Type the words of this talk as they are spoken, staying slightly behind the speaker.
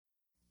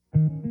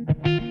Full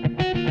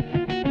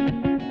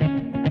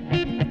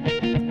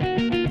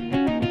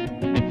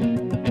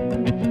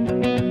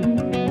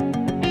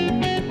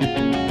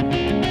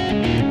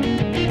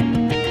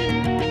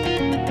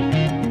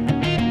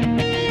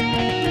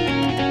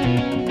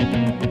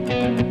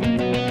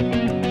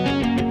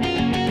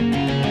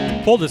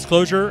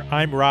disclosure,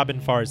 I'm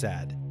Robin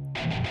Farzad.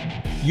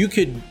 You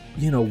could,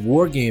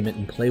 war game it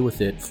and play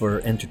with it for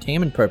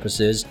entertainment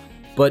purposes,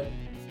 but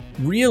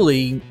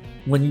really,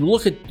 when you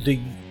look at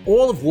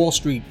all of Wall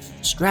Street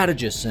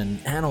strategists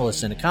and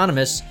analysts and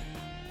economists,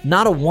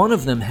 not a one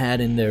of them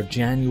had in their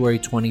January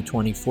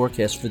 2020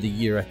 forecast for the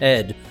year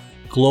ahead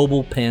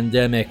global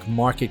pandemic,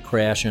 market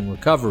crash, and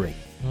recovery.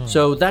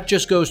 So that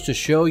just goes to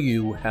show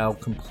you how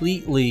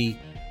completely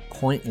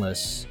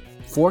pointless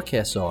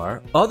forecasts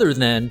are, other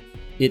than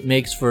it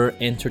makes for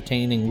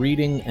entertaining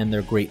reading and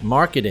they're great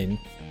marketing,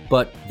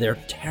 but they're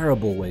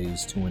terrible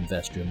ways to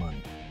invest your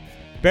money.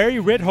 Barry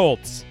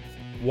Ritholtz,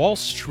 Wall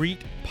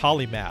Street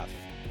polymath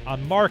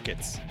on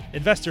markets,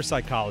 investor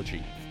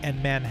psychology,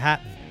 and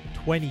Manhattan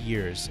 20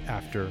 years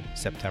after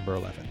September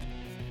 11th.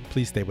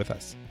 Please stay with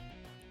us.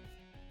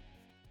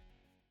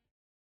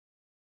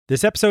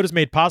 This episode is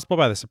made possible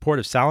by the support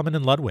of Salomon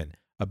 & Ludwin,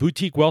 a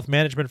boutique wealth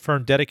management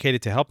firm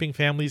dedicated to helping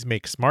families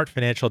make smart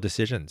financial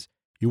decisions.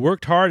 You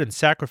worked hard and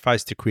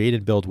sacrificed to create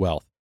and build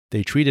wealth.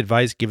 They treat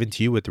advice given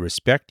to you with the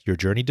respect your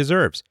journey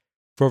deserves.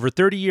 For over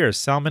 30 years,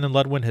 Salomon &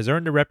 Ludwin has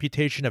earned a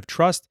reputation of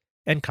trust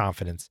and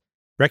confidence,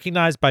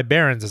 recognized by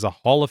Barron's as a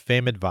Hall of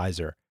Fame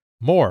advisor.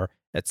 More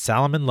at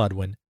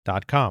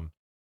salomonludwin.com.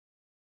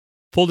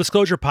 Full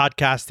Disclosure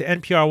podcast to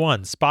NPR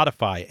One,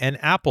 Spotify, and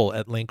Apple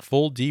at link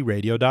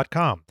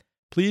fulldradio.com.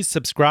 Please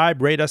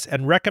subscribe, rate us,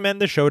 and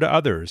recommend the show to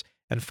others.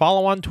 And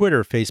follow on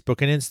Twitter,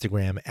 Facebook, and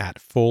Instagram at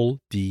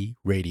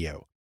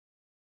FullDRadio.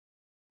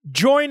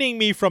 Joining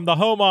me from the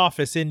home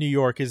office in New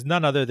York is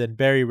none other than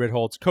Barry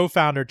Ritholtz,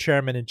 co-founder,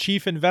 chairman, and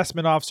chief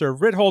investment officer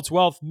of Ritholtz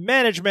Wealth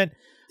Management.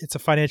 It's a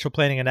financial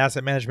planning and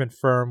asset management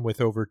firm with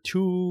over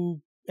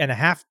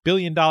 $2.5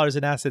 billion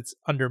in assets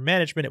under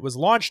management. It was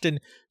launched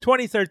in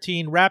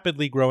 2013,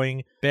 rapidly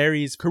growing.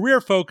 Barry's career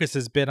focus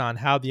has been on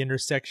how the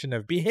intersection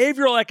of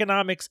behavioral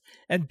economics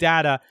and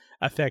data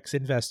affects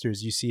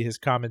investors. You see his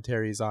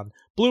commentaries on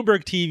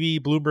Bloomberg TV,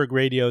 Bloomberg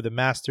Radio, the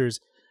Masters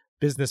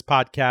Business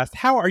Podcast.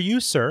 How are you,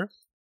 sir?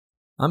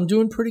 I'm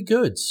doing pretty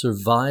good,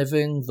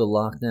 surviving the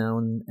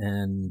lockdown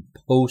and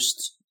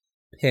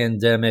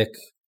post-pandemic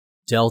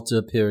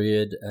Delta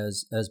period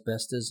as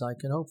best as I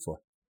can hope for.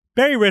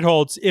 Barry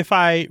Ritholtz, if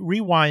I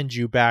rewind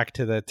you back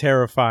to the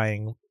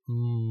terrifying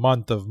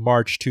month of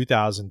March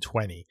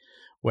 2020,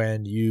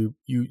 when you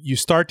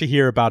start to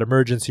hear about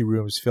emergency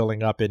rooms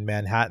filling up in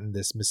Manhattan,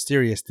 this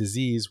mysterious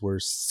disease, we're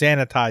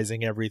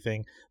sanitizing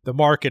everything, the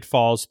market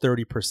falls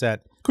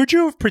 30%. Could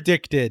you have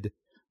predicted,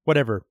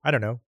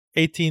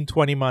 18,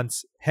 20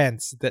 months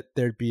hence, that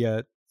there'd be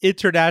a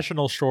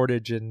international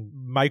shortage in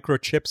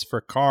microchips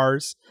for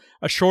cars,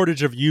 a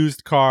shortage of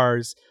used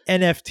cars,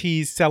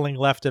 NFTs selling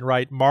left and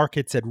right,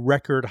 markets at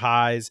record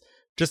highs,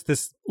 just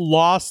this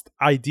lost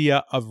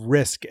idea of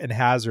risk and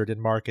hazard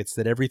in markets,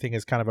 that everything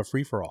is kind of a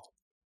free-for-all?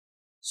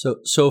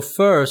 So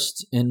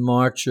first, in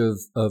March of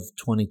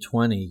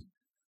 2020,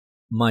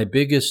 my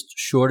biggest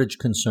shortage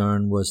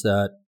concern was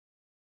that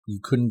you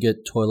couldn't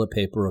get toilet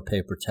paper or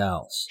paper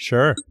towels.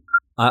 Sure.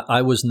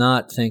 I was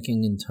not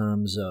thinking in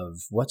terms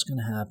of what's going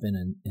to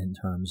happen in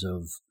terms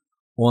of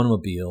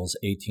automobiles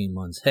 18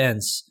 months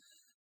hence.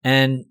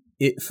 And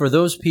for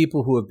those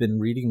people who have been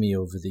reading me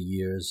over the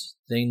years,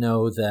 they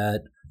know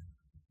that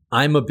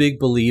I'm a big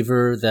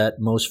believer that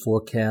most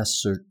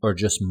forecasts are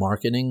just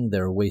marketing.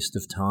 They're a waste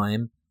of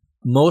time,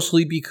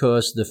 mostly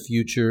because the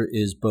future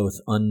is both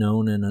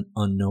unknown and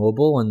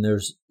unknowable, and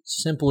there's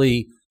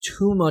simply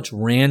too much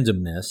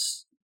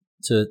randomness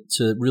to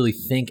really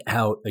think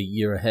out a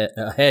year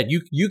ahead.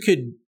 You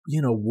could,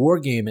 war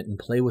game it and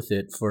play with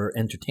it for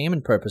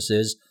entertainment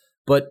purposes,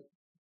 but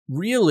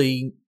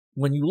really,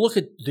 when you look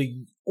at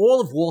all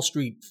of Wall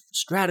Street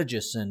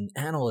strategists and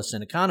analysts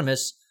and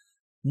economists,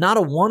 not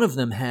a one of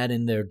them had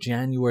in their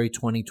January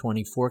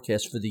 2020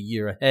 forecast for the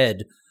year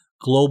ahead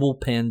global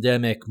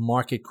pandemic,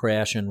 market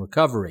crash, and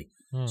recovery.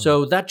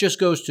 So that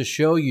just goes to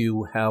show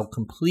you how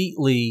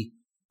completely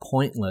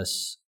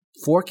pointless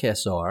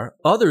forecasts are,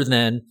 other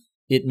than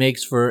it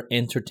makes for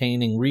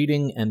entertaining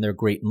reading and they're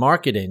great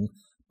marketing,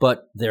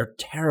 but they're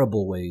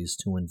terrible ways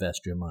to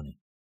invest your money.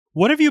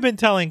 What have you been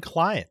telling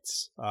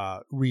clients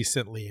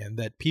recently, and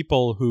that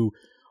people who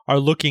are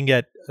looking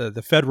at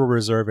the Federal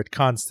Reserve at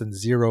constant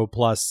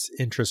 0+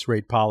 interest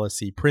rate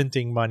policy,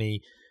 printing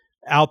money,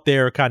 out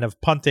there kind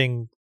of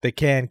punting the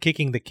can,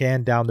 kicking the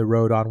can down the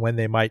road on when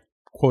they might,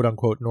 quote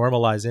unquote,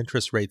 normalize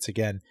interest rates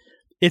again?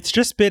 It's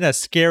just been a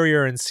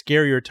scarier and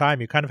scarier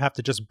time. You kind of have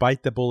to just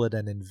bite the bullet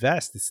and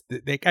invest.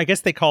 I guess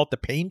they call it the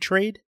pain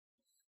trade.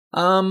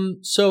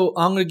 So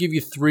I'm going to give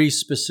you 3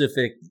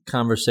 specific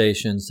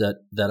conversations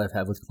that I've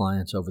had with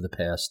clients over the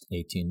past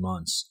 18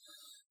 months.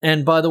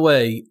 And by the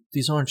way,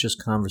 these aren't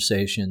just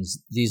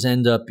conversations. These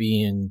end up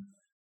being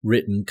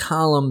written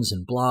columns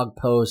and blog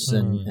posts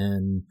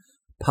and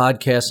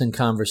podcasts and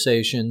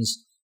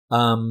conversations.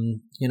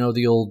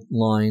 The old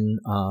line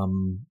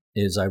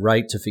is I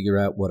write to figure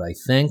out what I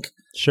think.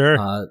 Sure.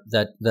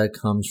 That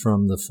comes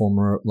from the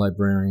former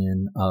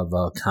librarian of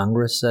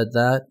Congress said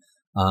that.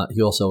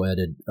 He also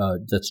added,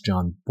 that's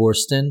John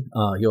Borston.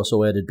 He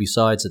also added,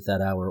 besides at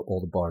that hour,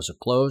 all the bars are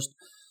closed.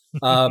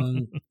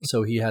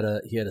 So he had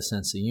a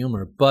sense of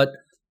humor. But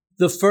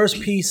the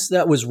first piece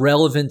that was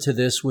relevant to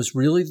this was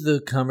really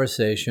the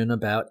conversation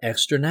about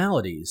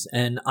externalities.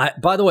 And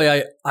by the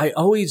way, I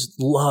always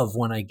love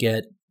when I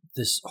get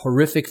this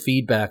horrific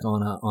feedback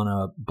on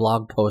a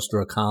blog post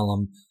or a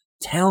column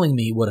telling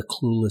me what a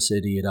clueless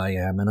idiot I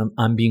am. And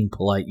I'm being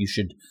polite. You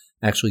should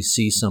actually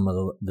see some of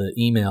the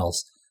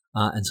emails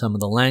and some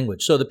of the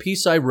language. So the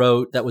piece I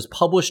wrote that was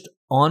published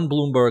on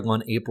Bloomberg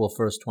on April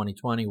 1st,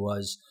 2020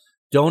 was,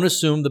 "Don't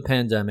assume the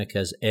pandemic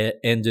has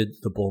ended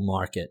the bull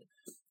market."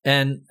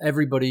 And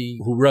everybody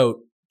who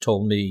wrote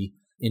told me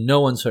in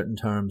no uncertain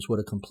terms what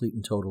a complete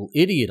and total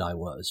idiot I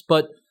was.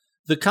 But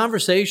the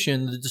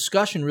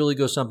discussion really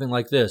goes something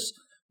like this.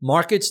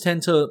 Markets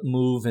tend to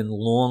move in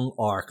long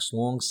arcs,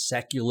 long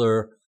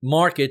secular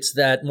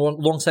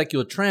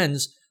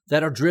trends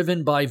that are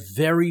driven by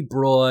very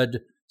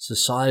broad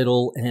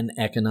societal and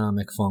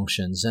economic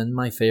functions. And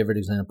my favorite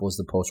example is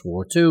the post-World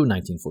War II,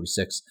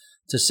 1946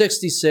 to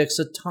 66.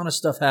 A ton of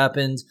stuff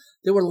happened.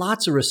 There were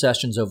lots of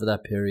recessions over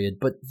that period,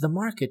 but the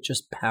market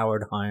just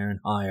powered higher and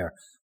higher.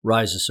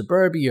 Rise of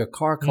suburbia,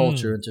 car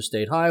culture,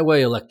 interstate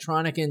highway,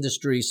 electronic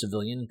industry,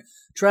 civilian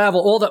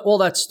travel, all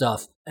that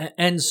stuff.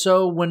 And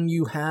so when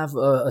you have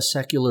a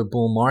secular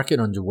bull market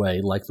underway,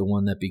 like the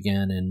one that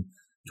began in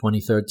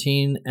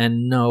 2013,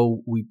 and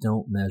no, we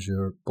don't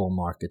measure bull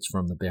markets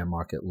from the bear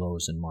market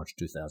lows in March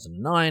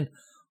 2009.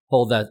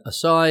 Hold that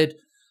aside.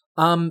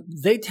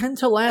 They tend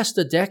to last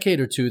a decade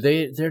or two.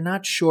 They're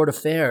not short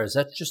affairs.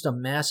 That's just a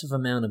massive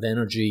amount of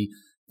energy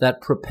that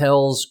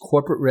propels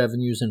corporate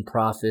revenues and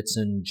profits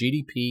and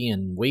GDP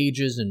and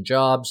wages and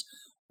jobs.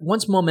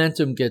 Once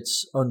momentum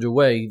gets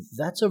underway,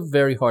 that's a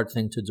very hard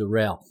thing to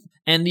derail.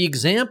 And the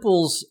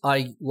examples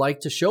I like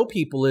to show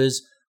people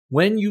is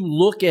when you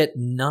look at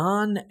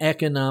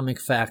non-economic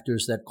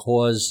factors that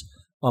cause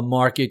a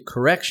market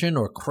correction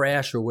or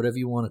crash or whatever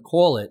you want to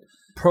call it,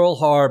 Pearl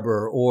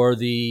Harbor or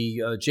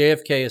the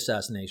JFK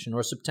assassination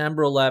or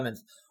September 11th,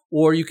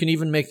 or you can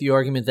even make the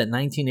argument that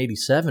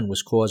 1987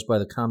 was caused by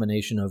the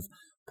combination of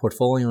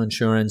portfolio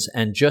insurance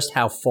and just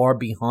how far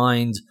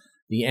behind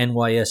the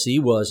NYSE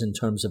was in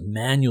terms of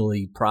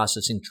manually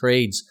processing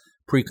trades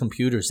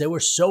pre-computers. They were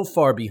so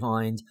far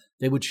behind,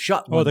 they would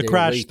shut one day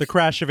a week. The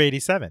crash of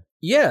 87.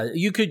 Yeah,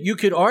 you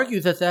could argue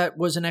that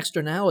was an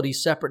externality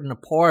separate and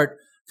apart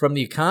from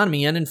the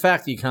economy. And in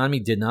fact, the economy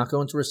did not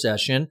go into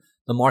recession.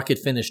 The market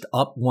finished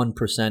up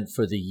 1%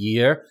 for the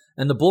year,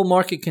 and the bull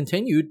market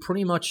continued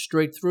pretty much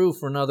straight through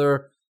for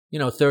another,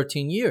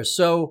 13 years.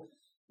 So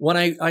when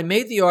I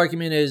made the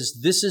argument is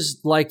this is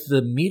like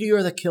the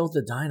meteor that killed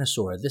the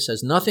dinosaur. This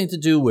has nothing to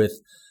do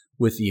with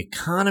the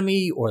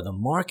economy or the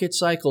market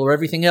cycle or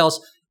everything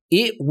else.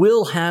 It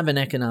will have an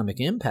economic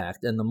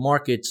impact, and the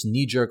market's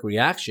knee-jerk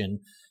reaction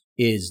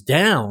is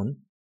down.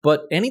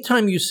 But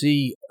anytime you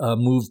see a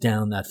move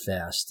down that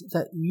fast,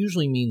 that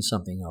usually means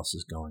something else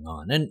is going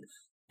on.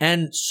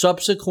 And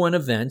subsequent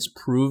events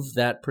prove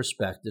that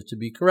perspective to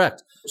be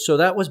correct. So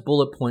that was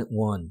bullet point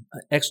one.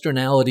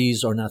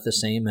 Externalities are not the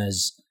same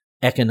as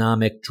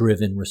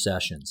economic-driven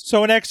recessions.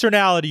 So an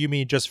externality, you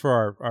mean just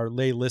for our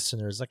lay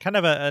listeners, a kind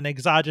of an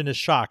exogenous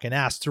shock, an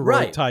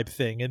asteroid type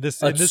thing. In this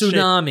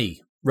tsunami.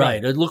 Shape.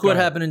 Right. Look what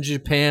happened in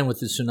Japan with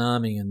the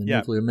tsunami and the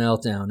nuclear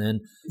meltdown.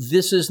 And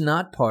this is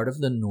not part of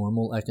the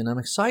normal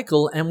economic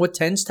cycle. And what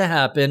tends to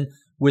happen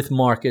with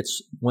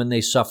markets when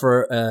they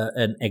suffer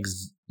an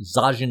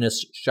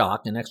exogenous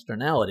shock, an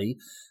externality,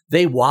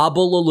 they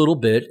wobble a little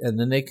bit and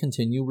then they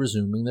continue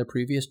resuming their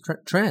previous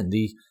trend.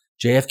 The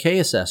JFK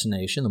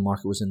assassination, the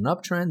market was in an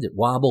uptrend, it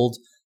wobbled,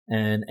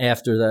 and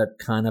after that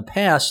kind of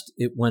passed,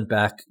 it went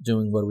back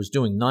doing what it was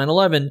doing.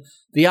 9/11,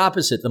 the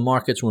opposite. The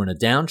markets were in a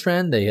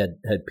downtrend. They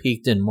had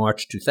peaked in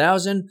March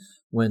 2000.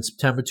 When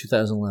September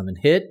 2011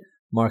 hit,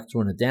 markets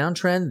were in a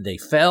downtrend. They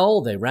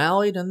fell, they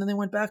rallied, and then they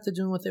went back to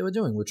doing what they were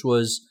doing, which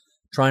was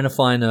trying to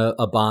find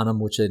a bottom,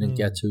 which they didn't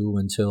get to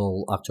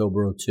until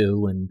October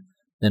 2002 and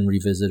then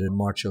revisited in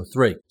March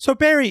 2003. So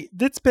Barry,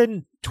 it's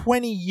been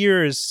 20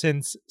 years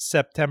since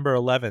September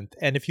 11th.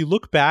 And if you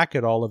look back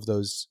at all of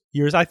those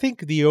years, I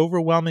think the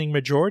overwhelming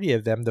majority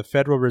of them, the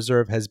Federal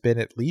Reserve has been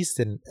at least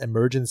in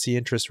emergency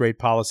interest rate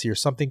policy or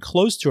something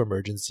close to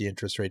emergency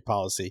interest rate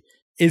policy.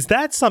 Is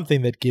that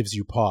something that gives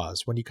you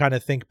pause when you kind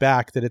of think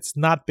back that it's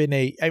not been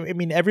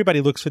everybody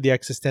looks for the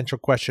existential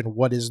question,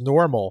 what is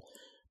normal?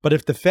 But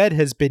if the Fed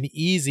has been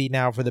easy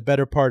now for the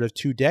better part of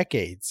 2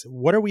 decades,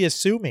 what are we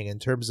assuming in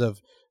terms of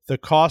the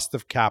cost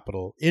of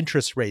capital,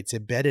 interest rates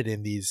embedded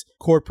in these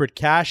corporate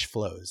cash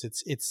flows?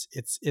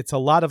 It's a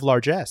lot of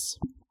largesse.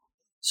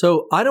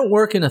 So I don't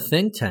work in a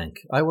think tank.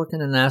 I work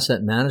in an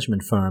asset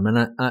management firm,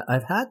 and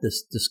I've had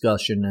this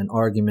discussion and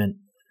argument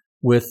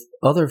with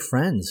other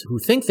friends who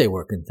think they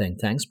work in think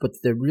tanks, but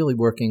they're really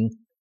working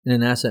in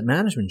an asset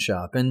management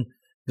shop. And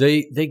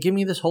they give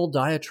me this whole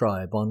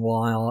diatribe on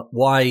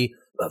why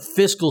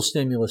fiscal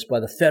stimulus by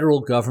the federal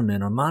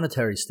government or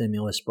monetary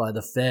stimulus by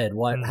the Fed,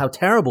 how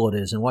terrible it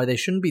is and why they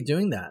shouldn't be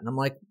doing that. And I'm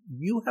like,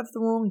 you have the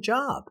wrong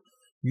job.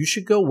 You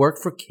should go work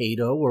for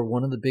Cato or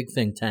one of the big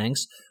think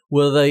tanks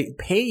where they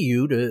pay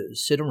you to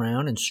sit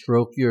around and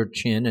stroke your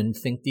chin and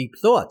think deep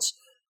thoughts.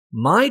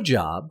 My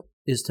job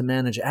is to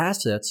manage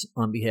assets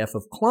on behalf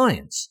of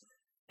clients.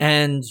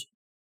 And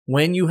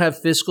when you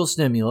have fiscal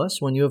stimulus,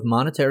 when you have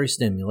monetary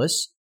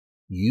stimulus,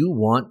 you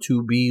want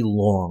to be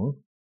long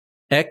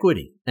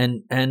equity.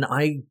 And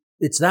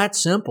it's that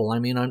simple. I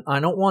mean, I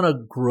don't want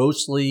to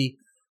grossly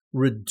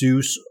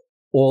reduce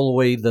all the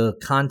way the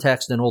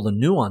context and all the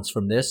nuance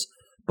from this,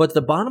 but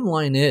the bottom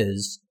line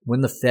is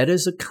when the Fed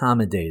is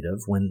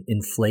accommodative, when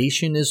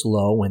inflation is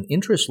low, when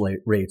interest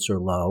rates are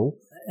low,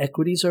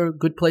 equities are a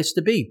good place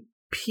to be.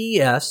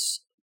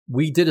 P.S.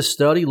 We did a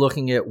study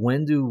looking at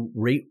when do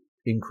rate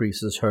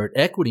increases hurt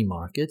equity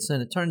markets,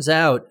 and it turns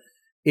out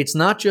it's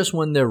not just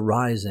when they're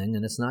rising,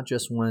 and it's not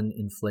just when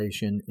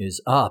inflation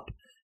is up.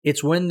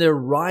 It's when they're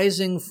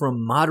rising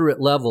from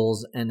moderate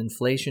levels and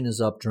inflation is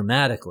up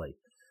dramatically.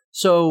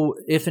 So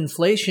if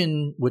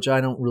inflation, which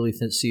I don't really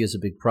see as a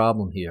big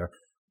problem here,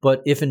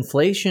 but if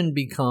inflation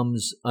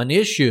becomes an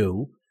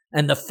issue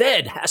and the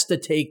Fed has to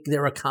take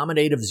their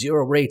accommodative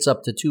zero rates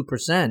up to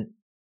 2%,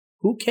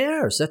 who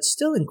cares? That's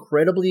still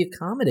incredibly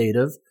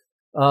accommodative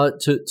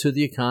to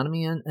the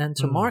economy and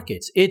to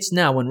markets. It's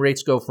now when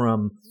rates go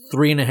from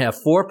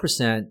 3.5%,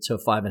 4% to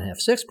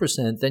 5.5%,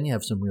 6%, then you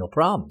have some real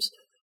problems.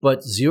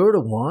 But 0 to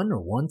 1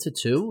 or 1 to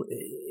 2,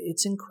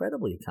 it's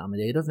incredibly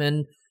accommodative.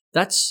 And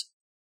that's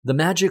the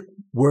magic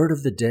word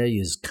of the day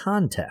is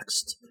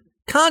context.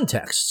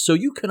 Context, so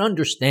you can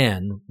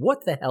understand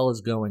what the hell is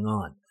going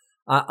on.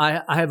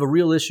 I have a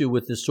real issue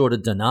with this sort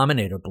of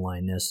denominator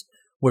blindness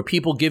where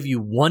people give you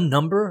one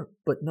number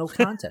but no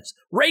context.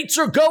 Rates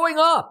are going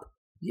up.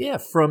 Yeah,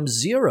 from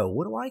 0.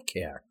 What do I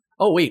care?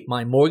 Oh, wait,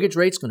 my mortgage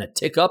rate's going to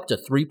tick up to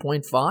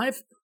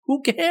 3.5?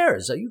 Who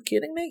cares? Are you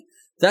kidding me?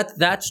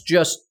 That's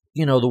just,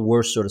 the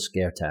worst sort of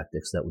scare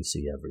tactics that we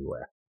see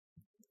everywhere.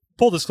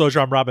 Full disclosure,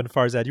 I'm Robin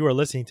Farzad. You are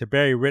listening to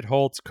Barry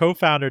Ritholtz,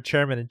 co-founder,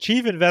 chairman, and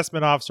chief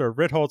investment officer of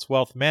Ritholtz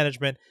Wealth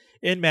Management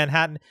in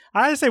Manhattan.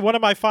 I gotta say, one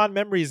of my fond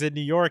memories in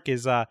New York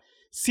is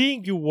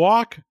seeing you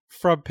walk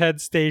from Penn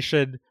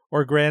Station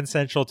or Grand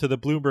Central to the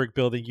Bloomberg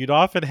building. You'd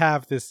often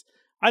have this,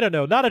 I don't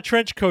know, not a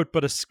trench coat,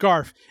 but a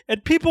scarf.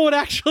 And people would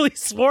actually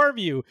swarm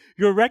you.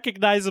 You're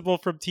recognizable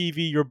from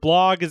TV. Your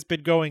blog has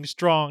been going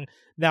strong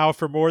now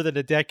for more than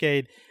a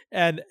decade.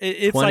 And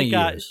it's 20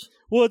 like years.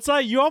 Well, it's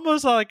like you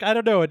almost like, I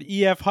don't know, an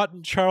E.F.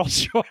 Hutton, Charles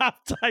Schwab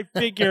type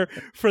figure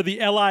for the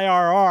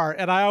LIRR.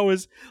 And I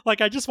always,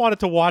 I just wanted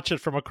to watch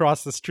it from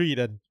across the street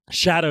and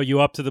shadow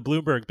you up to the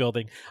Bloomberg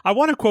building. I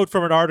want to quote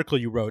from an article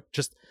you wrote,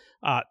 just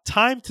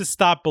time to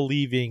stop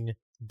believing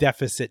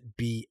deficit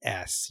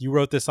BS. You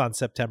wrote this on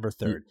September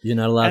 3rd. You're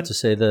not allowed to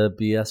say the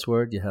BS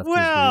word? You have to.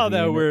 Well,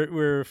 no,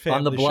 we're family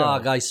on the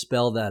blog, show. I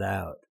spell that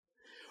out.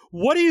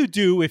 What do you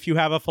do if you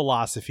have a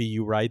philosophy,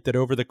 you write, that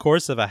over the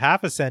course of a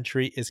half a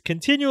century is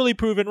continually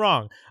proven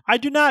wrong? I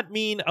do not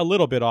mean a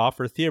little bit off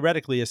or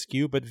theoretically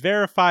askew, but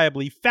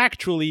verifiably,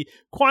 factually,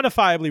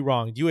 quantifiably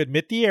wrong. Do you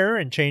admit the error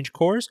and change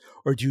course,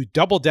 or do you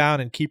double down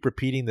and keep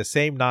repeating the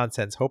same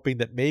nonsense, hoping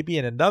that maybe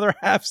in another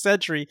half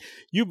century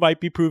you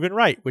might be proven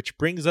right? Which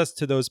brings us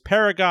to those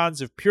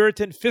paragons of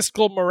Puritan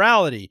fiscal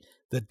morality,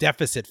 the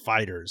deficit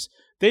fighters.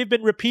 They've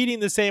been repeating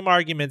the same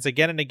arguments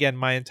again and again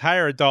my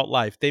entire adult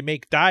life. They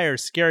make dire,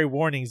 scary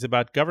warnings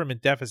about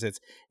government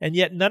deficits, and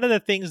yet none of the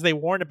things they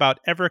warn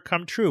about ever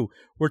come true.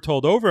 We're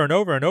told over and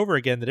over and over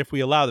again that if we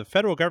allow the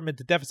federal government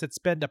to deficit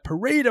spend, a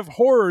parade of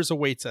horrors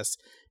awaits us,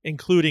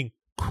 including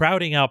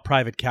crowding out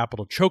private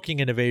capital, choking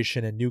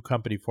innovation and new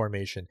company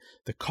formation.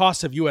 The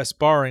cost of U.S.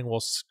 borrowing will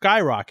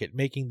skyrocket,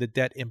 making the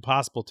debt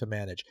impossible to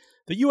manage.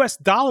 The U.S.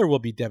 dollar will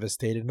be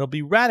devastated and will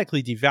be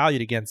radically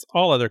devalued against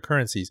all other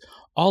currencies.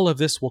 All of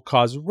this will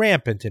cause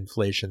rampant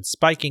inflation,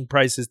 spiking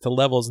prices to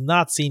levels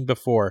not seen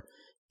before.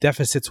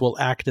 Deficits will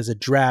act as a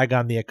drag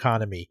on the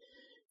economy.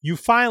 You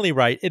finally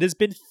write, it has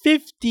been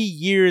 50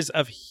 years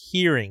of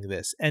hearing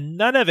this, and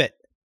none of it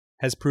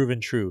has proven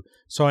true.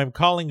 So I'm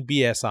calling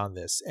BS on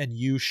this, and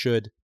you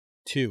should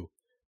too.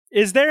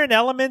 Is there an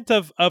element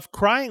of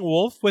crying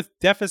wolf with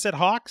deficit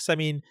hawks? I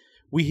mean,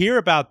 we hear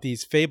about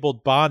these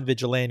fabled bond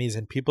vigilantes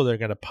and people that are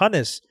going to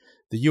punish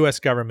the U.S.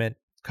 government,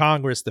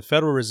 Congress, the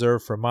Federal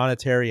Reserve for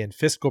monetary and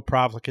fiscal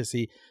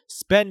profligacy.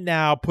 Spend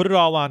now, put it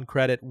all on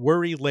credit,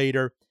 worry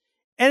later.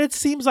 And it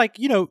seems like,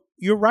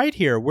 you're right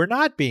here. We're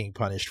not being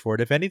punished for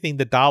it. If anything,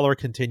 the dollar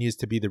continues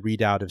to be the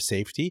readout of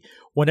safety.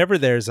 Whenever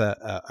there's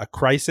a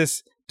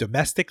crisis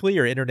domestically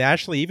or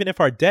internationally, even if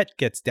our debt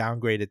gets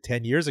downgraded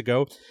 10 years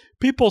ago,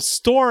 people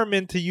storm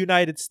into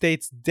United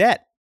States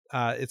debt.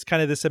 It's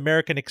kind of this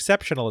American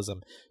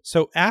exceptionalism.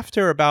 So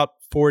after about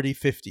 40,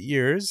 50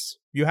 years,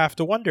 you have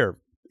to wonder,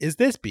 is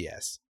this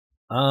BS?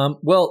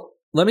 Well,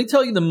 let me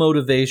tell you the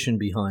motivation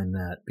behind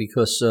that,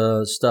 because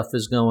stuff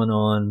is going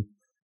on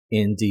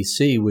in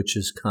DC, which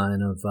is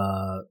kind of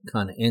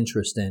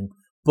interesting.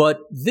 But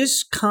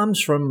this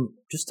comes from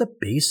just a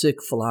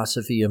basic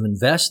philosophy of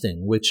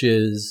investing, which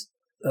is,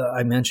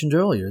 I mentioned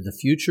earlier, the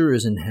future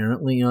is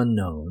inherently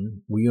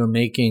unknown. We are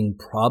making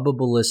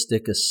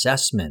probabilistic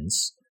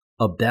assessments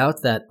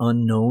about that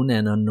unknown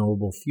and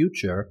unknowable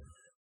future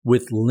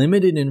with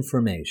limited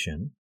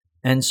information.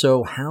 And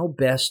so how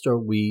best are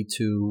we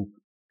to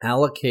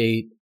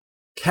allocate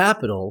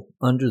capital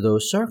under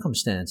those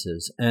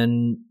circumstances?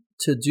 And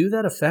to do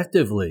that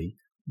effectively,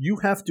 you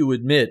have to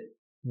admit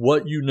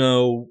what you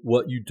know,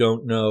 what you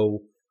don't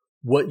know,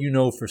 what you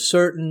know for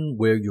certain,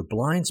 where your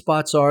blind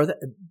spots are.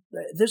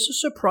 There's a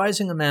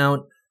surprising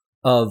amount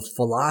of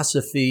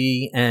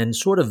philosophy and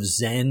sort of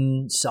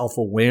Zen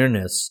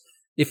self-awareness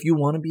if you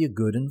want to be a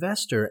good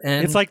investor.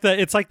 And it's like the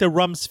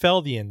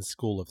Rumsfeldian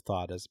school of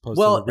thought as opposed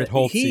to the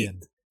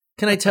Ritholtzian.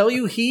 Can I tell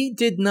you, he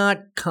did not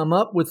come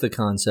up with the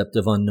concept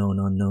of unknown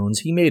unknowns.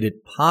 He made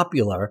it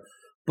popular.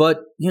 But,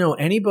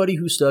 anybody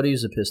who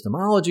studies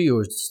epistemology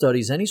or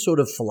studies any sort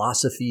of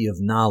philosophy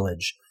of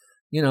knowledge,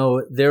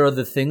 there are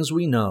the things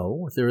we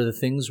know. There are the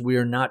things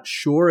we're not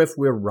sure if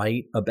we're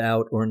right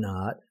about or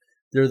not.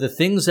 There are the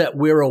things that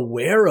we're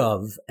aware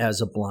of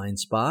as a blind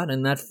spot.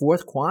 And that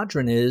fourth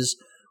quadrant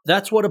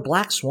that's what a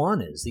black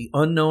swan is, the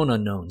unknown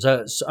unknowns.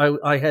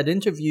 I had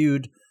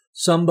interviewed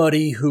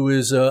somebody who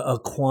is a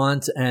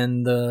quant,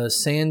 and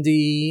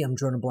Sandy, I'm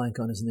drawing a blank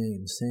on his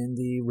name,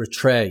 Sandy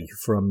Rattray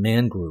from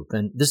Man Group.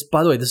 And this,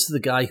 by the way, this is the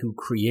guy who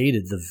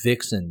created the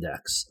VIX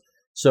index.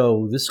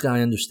 So this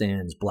guy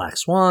understands black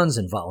swans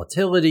and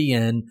volatility.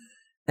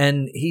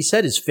 And he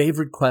said his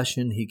favorite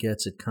question he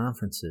gets at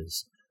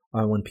conferences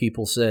are when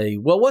people say,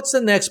 well, what's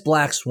the next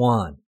black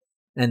swan?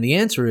 And the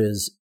answer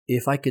is,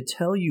 if I could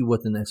tell you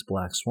what the next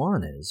black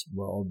swan is,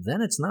 well,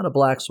 then it's not a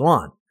black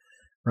swan.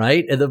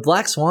 Right? And the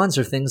black swans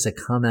are things that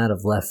come out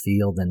of left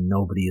field and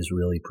nobody is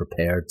really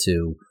prepared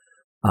to.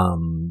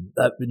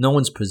 No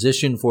one's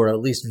positioned for,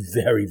 at least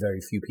very,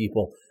 very few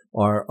people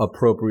are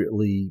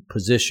appropriately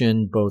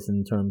positioned, both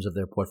in terms of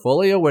their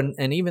portfolio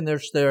and even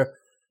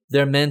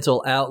their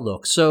mental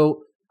outlook.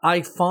 So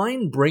I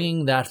find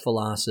bringing that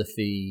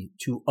philosophy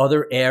to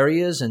other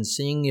areas and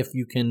seeing if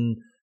you can,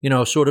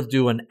 sort of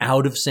do an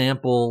out of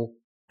sample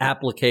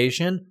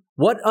application.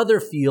 What other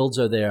fields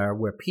are there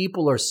where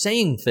people are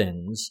saying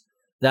things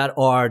that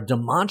are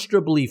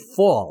demonstrably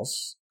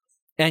false,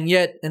 and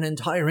yet an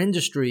entire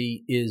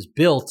industry is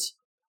built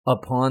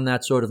upon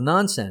that sort of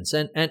nonsense?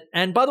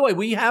 And by the way,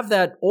 we have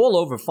that all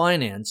over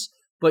finance,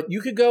 but you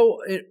could go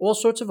all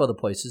sorts of other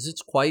places.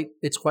 It's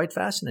quite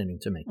fascinating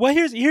to me. Well,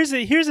 here's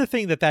a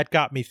thing that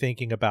got me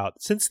thinking about.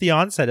 Since the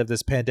onset of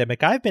this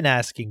pandemic, I've been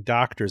asking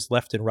doctors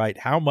left and right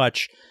how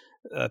much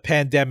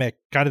pandemic,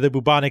 kind of the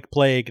bubonic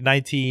plague,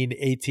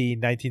 1918,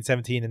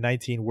 1917, and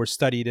 19 were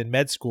studied in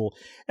med school.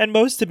 And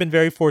most have been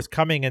very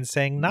forthcoming and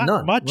saying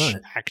not much, right.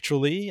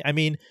 Actually. I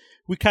mean,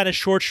 we kind of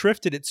short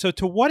shrifted it. So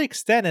to what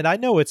extent, and I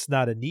know it's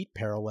not a neat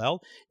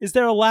parallel, is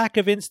there a lack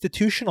of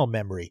institutional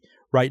memory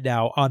right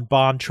now on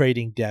bond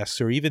trading desks,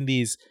 or even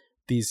these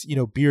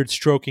beard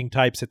stroking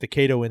types at the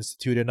Cato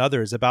Institute and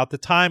others, about the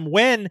time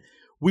when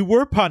we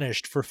were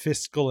punished for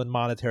fiscal and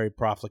monetary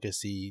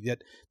profligacy?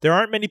 That there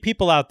aren't many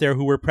people out there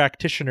who were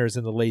practitioners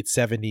in the late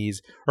 70s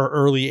or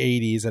early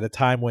 80s at a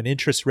time when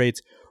interest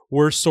rates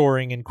were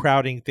soaring and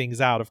crowding things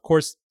out. Of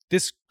course,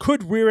 this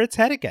could rear its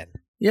head again.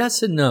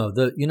 Yes and no.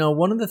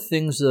 One of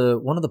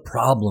the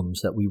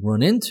problems that we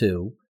run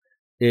into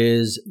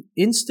is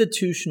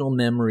institutional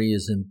memory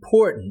is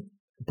important,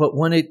 but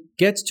when it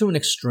gets to an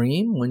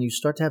extreme, when you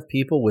start to have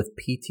people with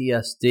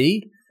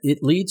PTSD,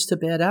 it leads to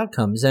bad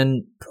outcomes.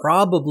 And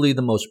probably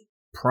the most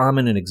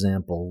prominent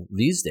example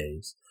these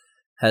days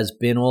has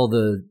been all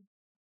the,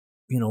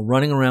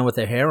 running around with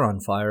their hair on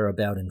fire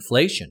about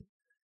inflation.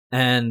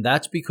 And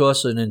that's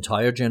because an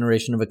entire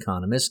generation of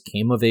economists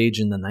came of age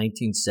in the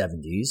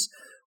 1970s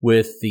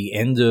with the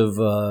end of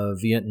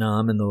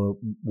Vietnam and the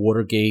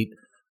Watergate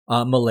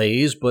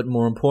malaise, but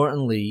more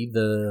importantly,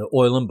 the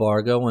oil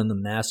embargo and the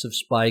massive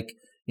spike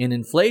in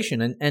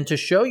inflation. And to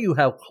show you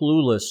how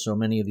clueless so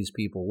many of these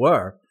people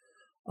were,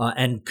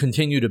 and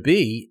continue to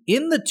be,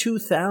 in the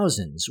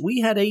 2000s,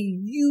 we had a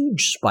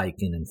huge spike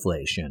in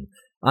inflation.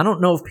 I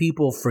don't know if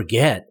people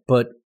forget,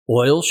 but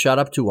oil shot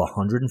up to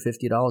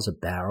 $150 a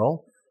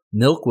barrel.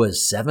 Milk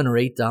was $7 or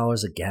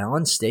 $8 a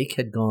gallon. Steak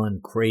had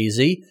gone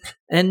crazy.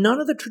 And none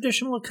of the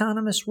traditional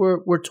economists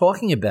were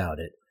talking about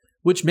it,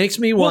 which makes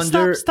me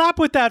wonder. Well, stop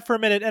with that for a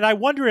minute. And I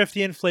wonder if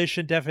the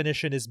inflation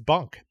definition is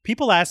bunk.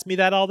 People ask me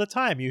that all the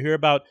time. You hear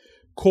about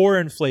core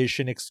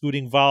inflation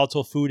excluding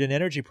volatile food and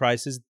energy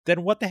prices,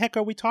 then what the heck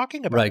are we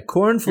talking about? Right.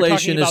 Core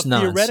inflation is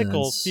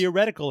nonsense.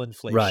 Theoretical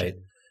inflation. Right.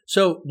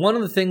 So one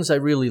of the things I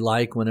really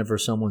like whenever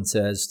someone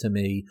says to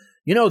me,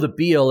 the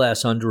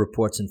BLS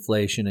underreports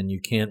inflation and you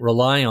can't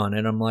rely on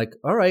it, I'm like,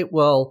 all right,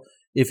 well,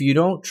 if you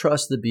don't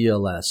trust the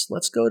BLS,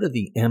 let's go to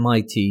the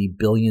MIT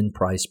Billion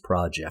Price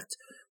Project.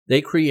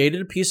 They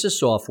created a piece of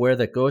software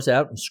that goes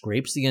out and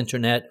scrapes the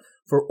internet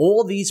for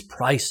all these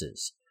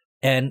prices.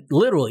 And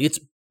literally, it's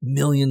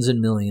millions and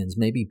millions,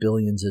 maybe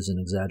billions is an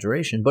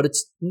exaggeration, but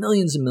it's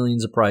millions and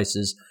millions of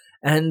prices.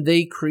 And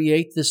they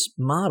create this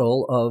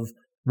model of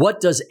what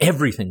does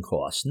everything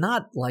cost?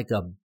 Not like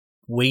a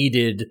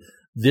weighted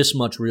this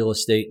much real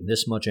estate and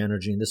this much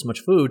energy and this much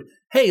food.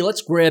 Hey,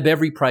 let's grab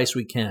every price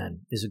we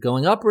can. Is it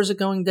going up or is it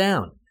going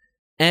down?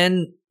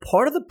 And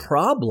part of the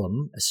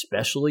problem,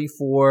 especially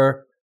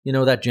for,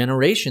 that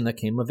generation that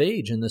came of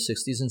age in the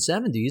 60s and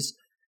 70s,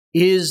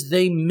 is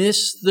they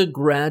miss the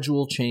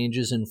gradual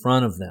changes in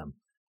front of them.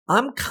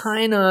 I'm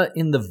kind of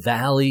in the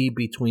valley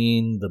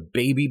between the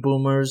baby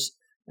boomers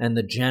and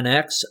the Gen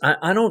X.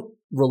 I don't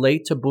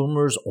relate to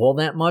boomers all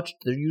that much.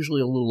 They're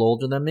usually a little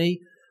older than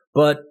me.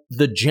 But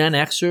the Gen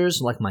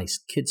Xers, like my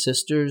kid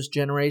sister's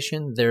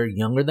generation, they're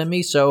younger than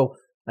me. So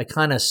I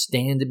kind of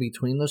stand in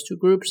between those two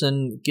groups,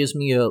 and it gives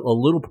me a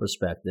little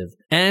perspective.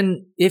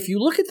 And if you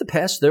look at the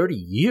past 30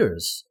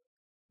 years,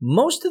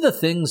 most of the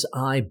things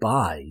I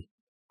buy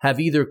have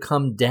either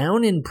come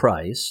down in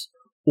price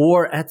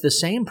or at the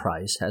same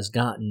price has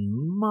gotten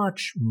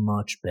much,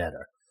 much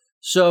better.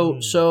 So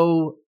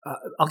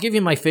I'll give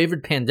you my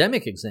favorite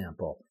pandemic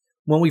example.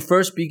 When we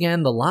first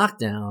began the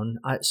lockdown,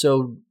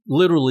 so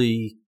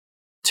literally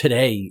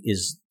today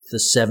is the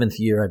 7th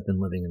year I've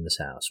been living in this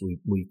house.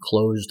 We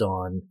closed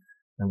on,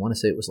 I want to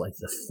say it was like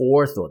the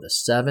 4th or the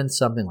 7th,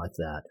 something like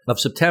that, of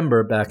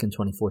September back in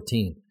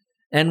 2014.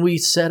 And we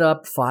set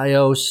up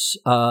Fios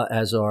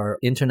as our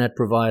internet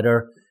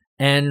provider.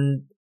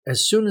 And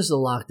as soon as the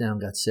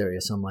lockdown got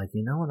serious, I'm like,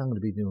 you know what? I'm going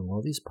to be doing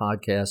all these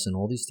podcasts and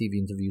all these TV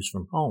interviews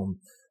from home.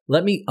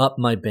 Let me up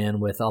my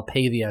bandwidth. I'll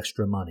pay the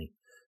extra money.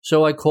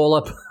 So I call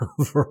up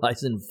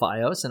Verizon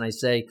Fios and I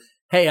say,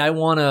 hey, I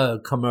want a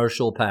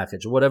commercial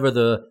package,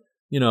 whatever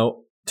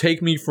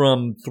take me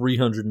from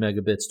 300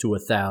 megabits to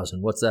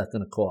 1,000. What's that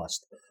going to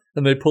cost?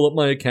 And they pull up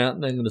my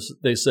account and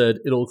they said,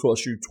 it'll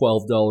cost you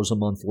 $12 a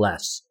month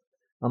less.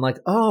 I'm like,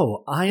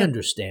 oh, I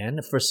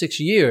understand. For 6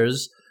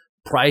 years,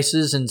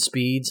 prices and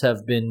speeds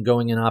have been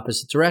going in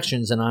opposite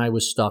directions, and I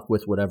was stuck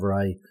with whatever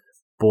I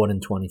bought in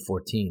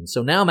 2014.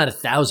 So now I'm at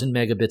 1,000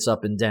 megabits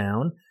up and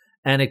down,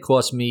 and it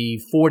cost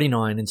me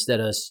 $49 instead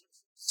of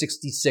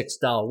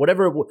 $66.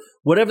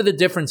 Whatever the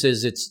difference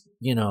is, it's,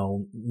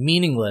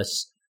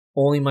 meaningless.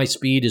 Only my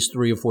speed is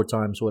 3 or 4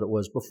 times what it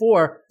was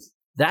before.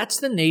 That's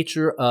the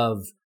nature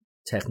of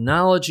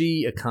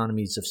technology,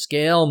 economies of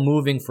scale,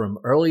 moving from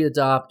early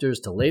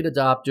adopters to late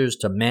adopters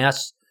to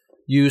mass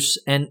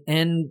use. And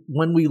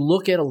when we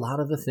look at a lot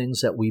of the things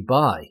that we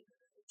buy,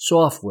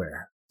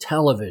 software,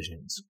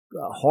 televisions,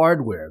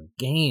 hardware,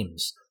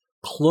 games,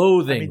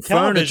 clothing,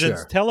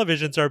 furniture.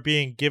 Televisions are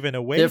being given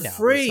away They're now.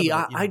 free.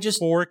 I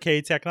just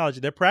 4K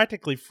technology. They're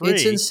practically free.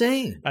 It's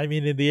insane. I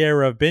mean, in the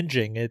era of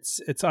binging,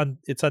 it's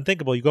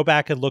unthinkable. You go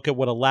back and look at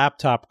what a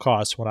laptop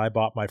cost when I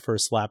bought my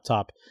first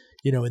laptop,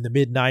 in the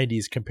mid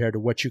 90s compared to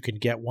what you can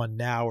get one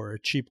now, or a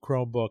cheap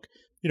Chromebook.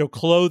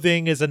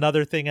 Clothing is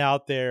another thing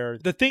out there.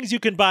 The things you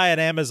can buy at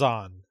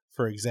Amazon,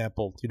 for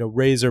example,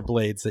 razor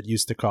blades that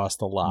used to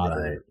cost a lot, right,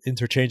 or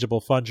interchangeable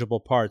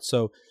fungible parts.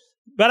 So,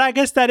 but I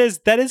guess that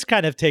is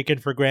kind of taken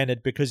for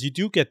granted, because you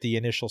do get the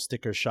initial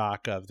sticker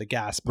shock of the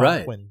gas pump,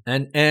 right, when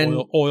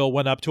and oil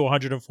went up to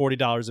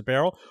 $140 a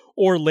barrel,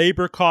 or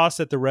labor costs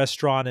at the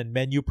restaurant and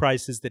menu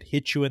prices that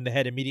hit you in the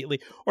head immediately,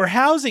 or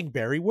housing,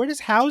 Barry. Where does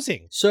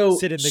housing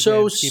sit in the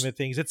grand scheme of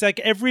things? It's like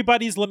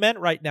everybody's lament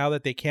right now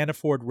that they can't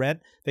afford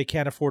rent, they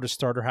can't afford a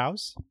starter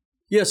house.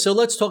 Yeah, so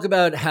let's talk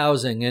about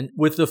housing. And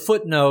with the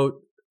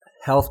footnote,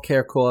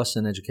 healthcare costs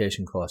and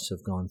education costs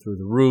have gone through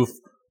the roof,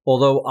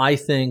 although I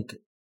think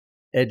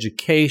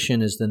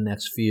education is the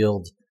next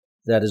field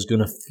that is going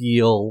to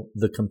feel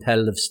the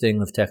competitive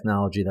sting of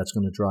technology that's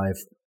going to drive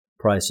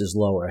prices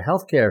lower.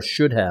 Healthcare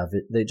should have.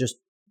 They just,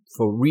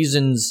 for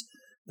reasons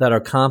that are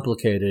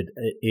complicated,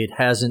 it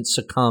hasn't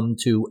succumbed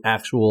to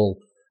actual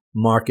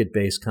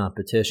market-based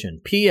competition.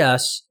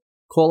 P.S.,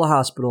 call a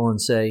hospital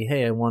and say,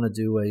 hey, I want to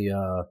do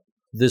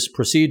this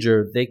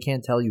procedure. They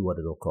can't tell you what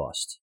it'll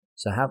cost.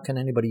 So how can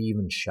anybody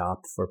even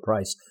shop for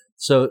price?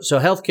 So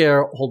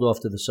healthcare, hold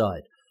off to the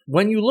side.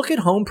 When you look at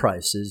home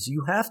prices,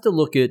 you have to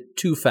look at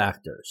 2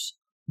 factors: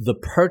 the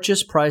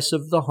purchase price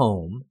of the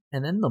home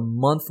and then the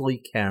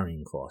monthly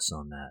carrying costs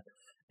on that.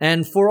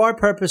 And for our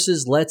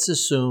purposes, let's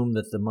assume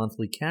that the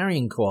monthly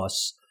carrying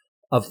costs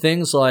of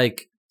things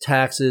like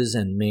taxes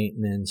and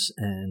maintenance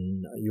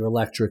and your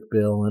electric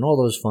bill and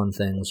all those fun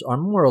things are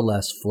more or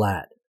less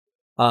flat.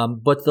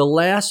 But the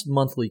last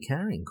monthly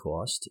carrying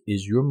cost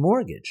is your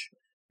mortgage.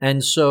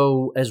 And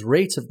so as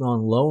rates have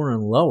gone lower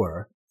and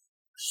lower,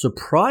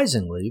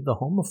 surprisingly, the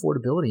Home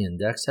Affordability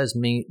Index has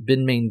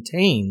been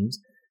maintained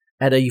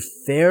at a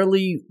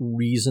fairly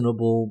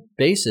reasonable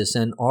basis.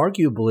 And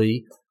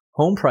arguably,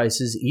 home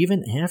prices,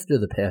 even after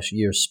the past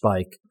year's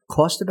spike,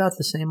 cost about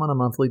the same on a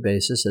monthly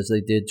basis as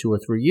they did 2 or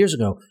 3 years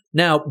ago.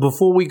 Now,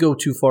 before we go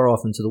too far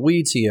off into the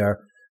weeds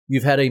here,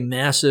 you've had a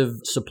massive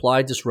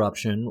supply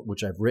disruption,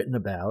 which I've written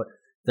about,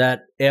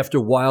 that after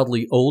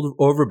wildly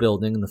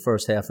overbuilding in the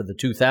first half of the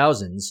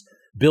 2000s,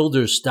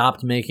 builders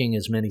stopped making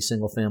as many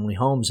single-family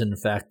homes. In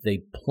fact,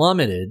 they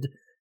plummeted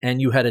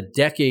and you had a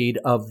decade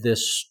of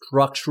this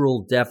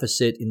structural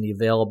deficit in the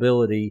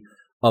availability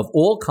of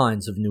all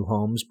kinds of new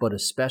homes, but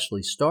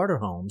especially starter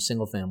homes,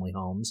 single-family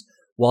homes,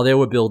 while they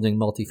were building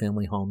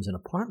multifamily homes and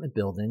apartment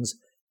buildings.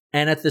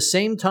 And at the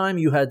same time,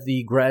 you had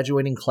the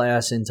graduating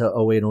class into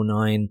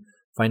 08-09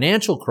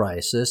 financial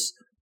crisis,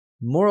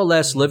 more or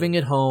less living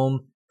at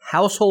home.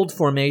 Household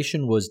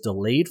formation was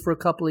delayed for a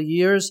couple of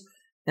years.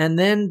 And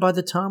then by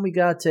the time we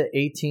got to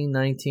 18,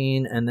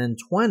 19, and then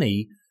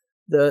 20,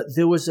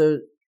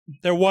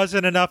 there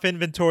wasn't enough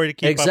inventory to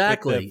keep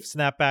up with the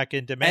snapback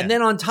in demand. And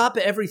then on top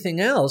of everything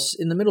else,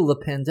 in the middle of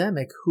the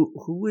pandemic,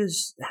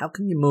 how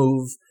can you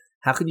move?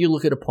 How could you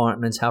look at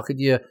apartments? How could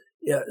you,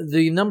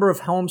 the number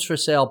of homes for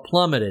sale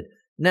plummeted.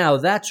 Now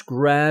that's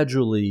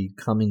gradually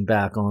coming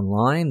back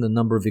online, the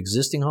number of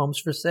existing homes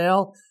for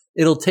sale.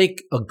 It'll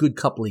take a good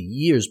couple of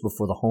years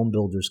before the home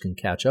builders can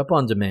catch up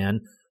on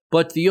demand.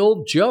 But the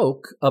old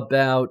joke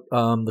about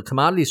the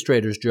commodities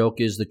traders joke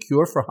is the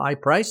cure for high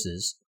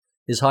prices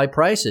is high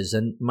prices.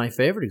 And my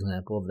favorite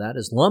example of that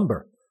is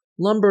lumber.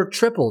 Lumber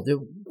tripled. The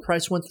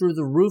price went through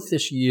the roof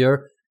this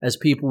year as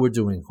people were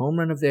doing home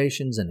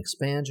renovations and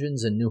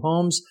expansions and new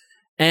homes.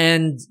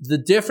 And the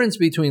difference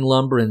between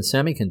lumber and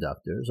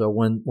semiconductors, or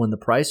when the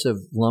price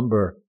of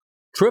lumber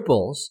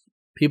triples,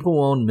 people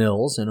who own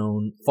mills and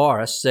own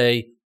forests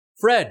say,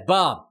 Fred,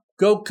 Bob,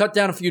 go cut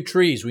down a few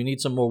trees. We need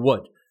some more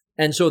wood.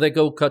 And so they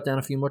go cut down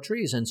a few more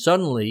trees. And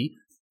suddenly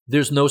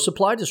there's no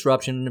supply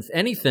disruption. And if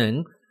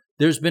anything,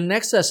 there's been an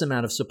excess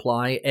amount of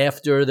supply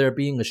after there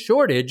being a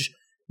shortage.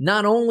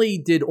 Not only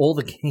did all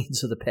the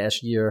gains of the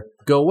past year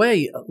go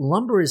away,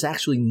 lumber is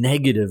actually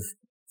negative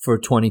for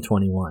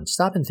 2021.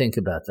 Stop and think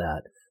about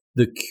that.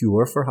 The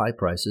cure for high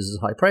prices is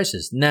high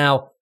prices.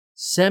 Now,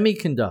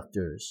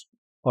 semiconductors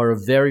are a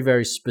very,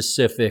 very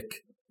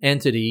specific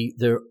entity.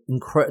 They're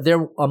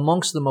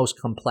amongst the most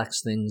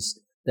complex things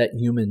that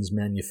humans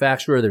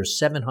manufacture. There's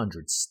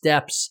 700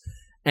 steps.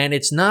 And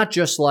it's not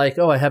just like,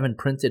 I haven't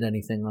printed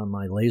anything on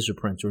my laser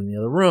printer in the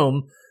other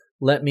room.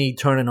 Let me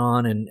turn it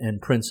on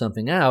and print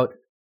something out.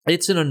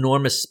 It's an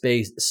enormous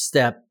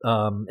step.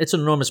 It's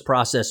an enormous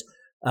process.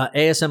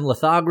 ASM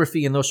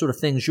lithography and those sort of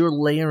things, you're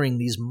layering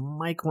these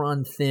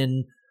micron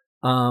thin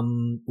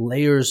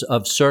layers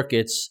of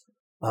circuits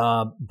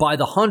by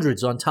the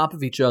hundreds on top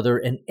of each other,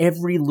 and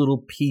every little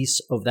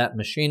piece of that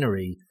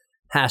machinery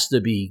has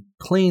to be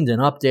cleaned and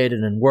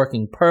updated and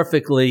working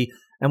perfectly.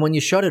 And when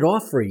you shut it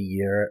off for a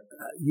year,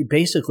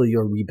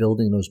 you're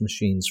rebuilding those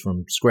machines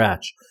from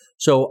scratch.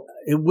 So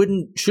it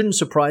shouldn't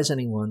surprise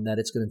anyone that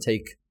it's going to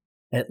take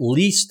at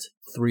least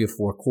 3 or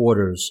 4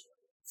 quarters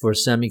for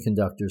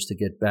semiconductors to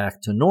get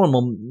back to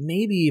normal,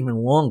 maybe even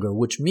longer,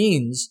 which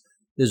means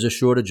there's a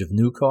shortage of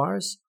new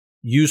cars.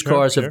 Used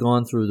cars have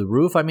gone through the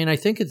roof. I mean, I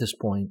think at this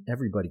point,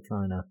 everybody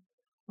kind of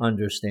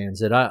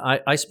understands it.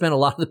 I spent a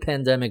lot of the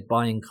pandemic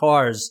buying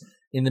cars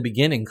in the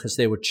beginning because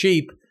they were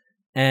cheap,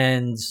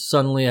 and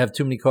suddenly I have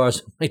too many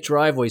cars in my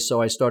driveway,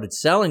 so I started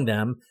selling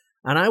them,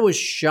 and I was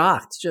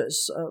shocked.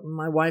 Just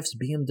my wife's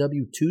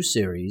BMW 2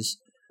 Series,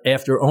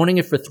 after owning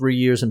it for 3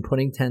 years and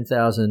putting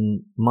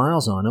 10,000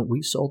 miles on it,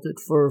 we sold it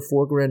for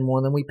 $4,000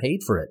 more than we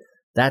paid for it.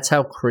 That's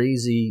how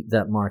crazy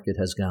that market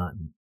has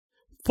gotten.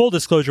 Full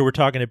disclosure, we're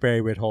talking to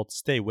Barry Ritholtz.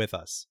 Stay with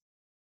us.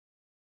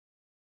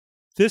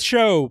 This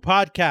show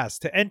podcasts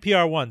to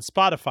NPR One,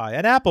 Spotify,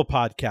 and Apple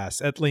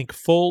Podcasts at link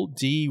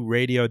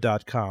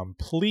fulldradio.com.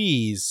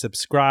 Please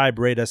subscribe,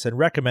 rate us, and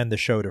recommend the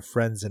show to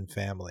friends and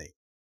family.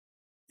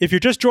 If you're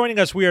just joining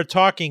us, we are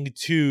talking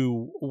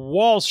to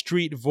Wall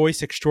Street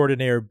voice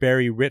extraordinaire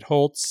Barry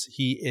Ritholtz.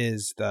 He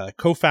is the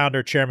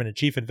co-founder, chairman, and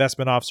chief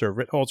investment officer of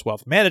Ritholtz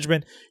Wealth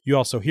Management. You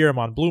also hear him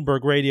on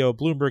Bloomberg Radio,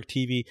 Bloomberg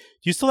TV. Do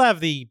you still have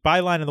the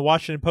byline in the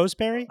Washington Post,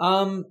 Barry?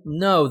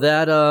 No,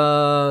 that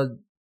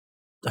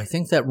I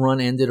think that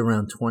run ended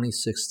around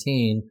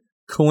 2016.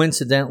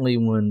 Coincidentally,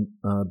 when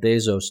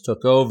Bezos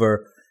took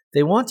over,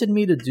 they wanted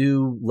me to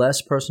do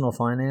less personal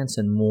finance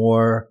and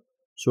more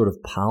sort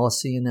of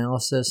policy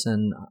analysis,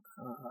 and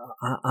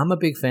I'm a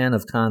big fan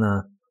of kind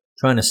of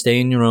trying to stay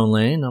in your own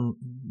lane.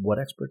 What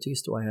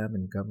expertise do I have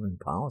in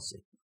government policy?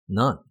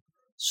 None.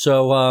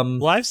 So,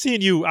 well, I've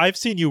seen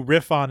you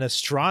riff on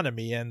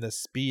astronomy and the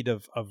speed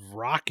of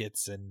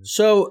rockets, and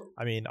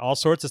all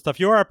sorts of stuff.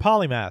 You are a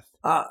polymath.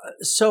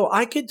 So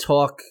I could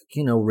talk,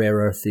 rare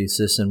earth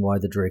thesis and why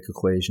the Drake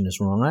equation is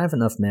wrong. I have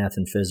enough math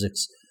and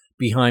physics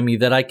behind me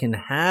that I can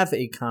have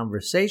a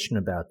conversation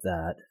about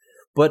that.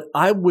 But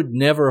I would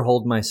never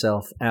hold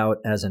myself out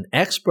as an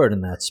expert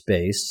in that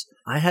space.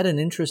 I had an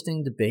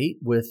interesting debate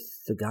with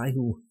the guy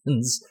who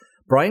runs,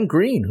 Brian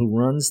Greene, who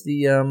runs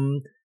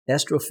the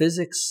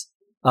astrophysics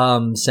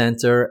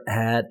center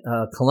at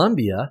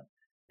Columbia.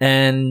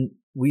 And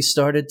we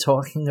started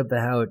talking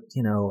about,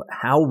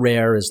 how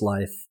rare is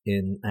life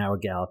in our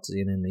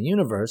galaxy and in the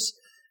universe.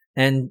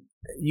 And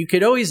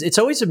it's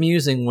always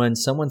amusing when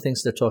someone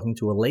thinks they're talking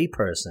to a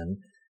layperson,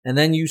 and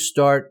then you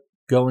start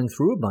going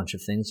through a bunch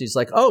of things. He's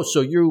like, oh,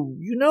 so you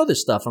know this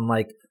stuff. I'm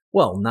like,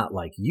 well, not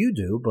like you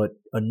do, but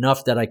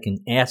enough that I can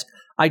ask.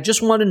 I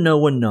just want to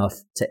know enough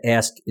to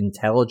ask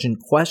intelligent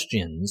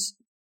questions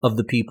of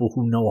the people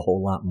who know a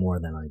whole lot more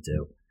than I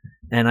do.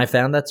 And I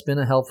found that's been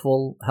a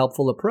helpful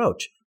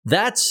approach.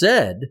 That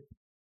said,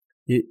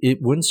 it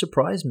wouldn't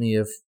surprise me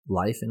if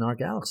life in our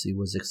galaxy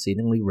was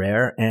exceedingly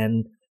rare,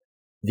 and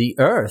the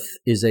Earth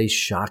is a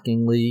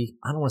shockingly,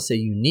 I don't want to say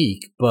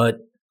unique,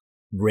 but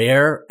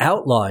rare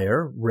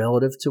outlier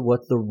relative to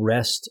what the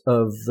rest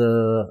of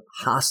the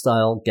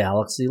hostile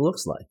galaxy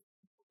looks like.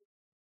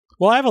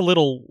 Well, I have a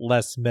little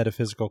less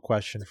metaphysical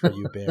question for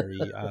you, Barry.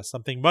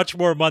 Something much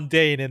more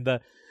mundane. In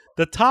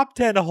the top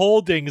 10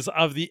 holdings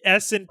of the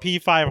S&P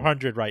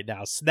 500 right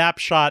now,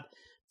 snapshot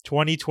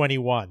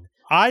 2021.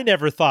 I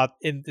never thought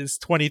in this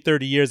 20,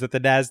 30 years that the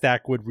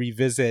NASDAQ would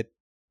revisit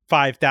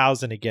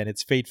 5,000 again,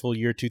 its fateful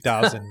year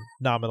 2000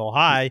 nominal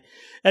high.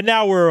 And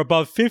now we're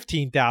above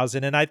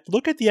 15,000. And I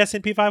look at the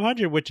S&P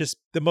 500, which is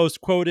the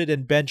most quoted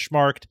and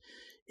benchmarked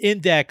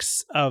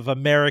index of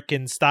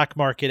American stock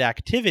market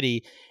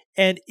activity.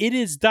 And it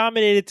is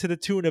dominated to the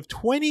tune of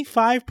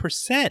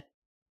 25%.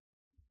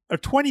 Or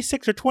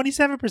 26 or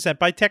 27%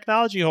 by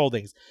technology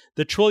holdings.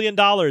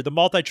 The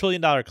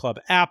multi-trillion-dollar club,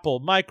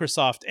 Apple,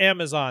 Microsoft,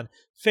 Amazon,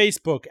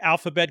 Facebook,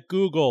 Alphabet,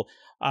 Google,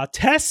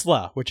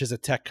 Tesla, which is a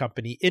tech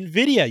company,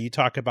 NVIDIA, you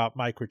talk about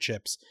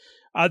microchips.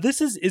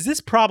 Is this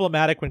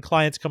problematic when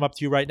clients come up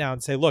to you right now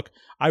and say, look,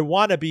 I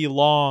want to be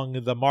long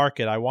the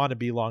market,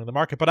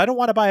 but I don't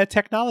want to buy a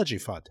technology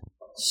fund?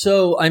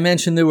 So I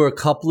mentioned there were a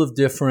couple of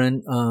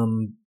different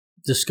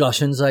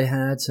discussions I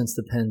had since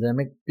the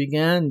pandemic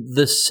began.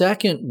 The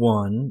second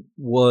one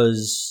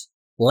was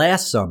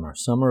last summer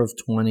of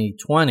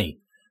 2020,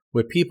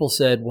 where people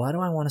said, why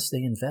do I want to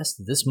stay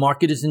invested? This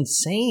market is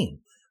insane.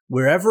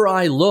 Wherever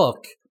I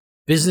look,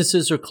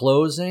 businesses are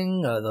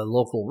closing, the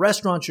local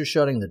restaurants are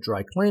shutting, the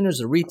dry cleaners,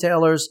 the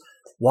retailers.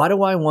 Why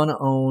do I want to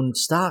own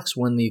stocks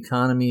when the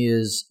economy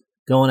is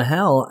going to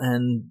hell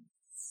and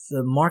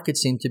the market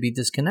seemed to be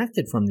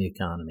disconnected from the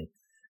economy?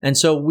 And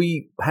so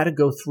we had to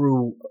go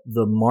through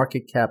the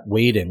market cap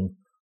weighting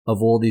of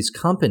all these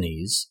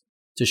companies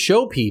to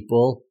show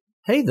people,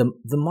 hey, the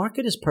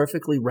market is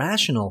perfectly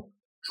rational.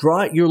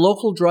 Your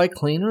local dry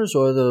cleaners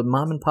or the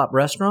mom and pop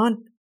restaurant,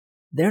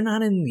 they're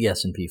not in the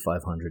S&P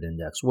 500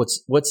 index.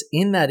 What's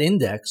in that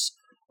index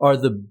are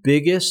the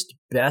biggest,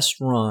 best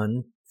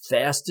run,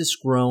 fastest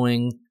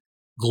growing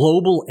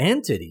global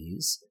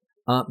entities,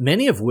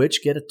 many of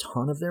which get a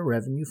ton of their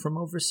revenue from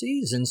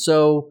overseas. And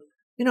so,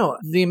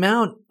 the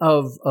amount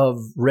of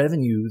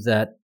revenue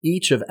that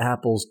each of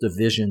Apple's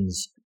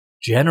divisions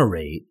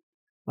generate,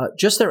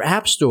 just their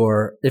app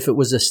store, if it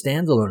was a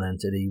standalone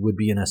entity, would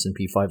be an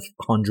S&P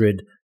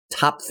 500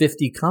 top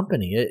 50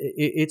 company.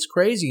 It's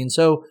crazy. And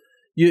so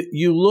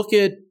you look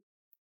at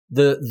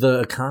the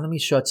economy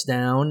shuts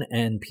down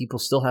and people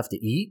still have to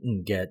eat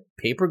and get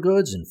paper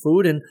goods and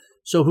food. And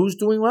so who's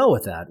doing well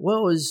with that?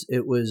 Well,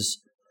 it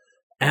was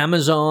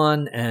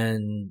Amazon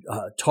and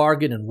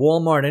Target and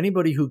Walmart,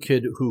 anybody who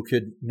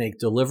could make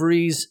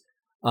deliveries,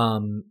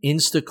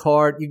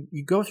 Instacart,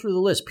 you go through the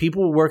list.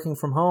 People were working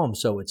from home,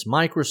 so it's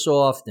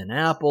Microsoft and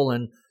Apple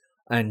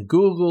and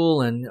Google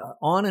and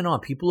on.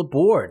 People are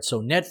bored, so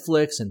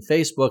Netflix and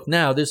Facebook.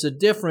 Now, there's a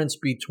difference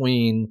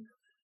between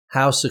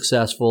how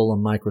successful a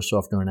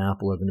Microsoft or an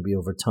Apple are going to be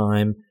over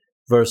time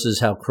versus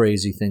how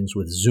crazy things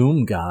with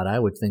Zoom got. I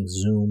would think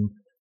Zoom,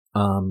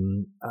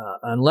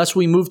 unless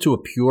we move to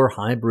a pure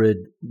hybrid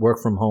work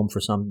from home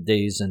for some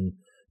days and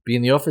be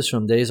in the office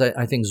some days,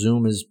 I think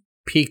Zoom has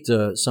peaked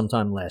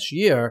sometime last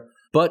year.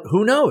 But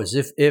who knows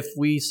if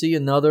we see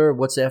another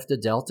what's after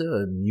Delta,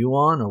 a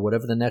Muon, or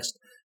whatever the next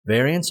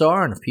variants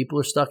are, and if people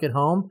are stuck at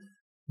home,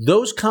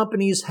 those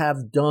companies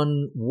have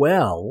done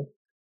well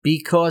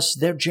because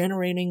they're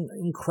generating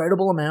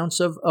incredible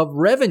amounts of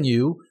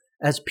revenue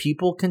as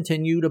people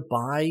continue to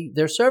buy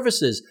their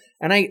services.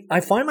 And I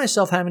find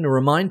myself having to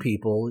remind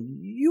people,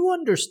 you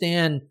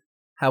understand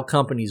how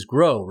companies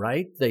grow,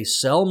 right? They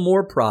sell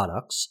more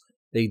products,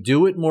 they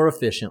do it more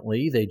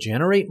efficiently, they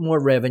generate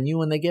more revenue,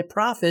 and they get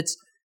profits.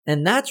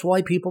 And that's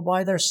why people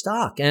buy their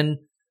stock. And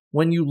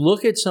when you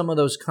look at some of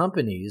those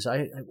companies,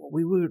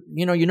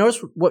 you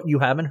notice what you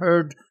haven't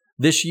heard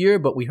this year,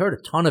 but we heard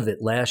a ton of it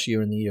last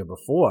year and the year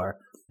before.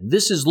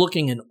 This is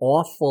looking an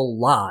awful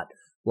lot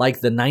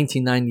like the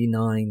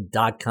 1999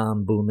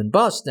 dot-com boom and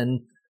bust.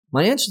 And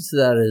my answer to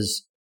that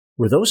is,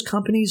 were those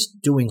companies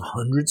doing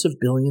hundreds of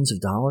billions of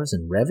dollars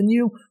in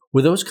revenue?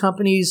 Were those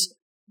companies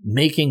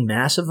making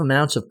massive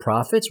amounts of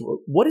profits?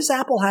 What does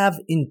Apple have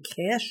in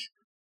cash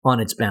on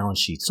its balance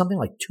sheet? Something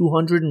like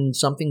 200 and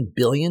something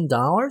billion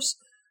dollars?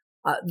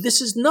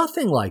 This is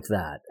nothing like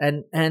that.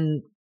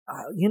 And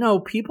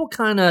people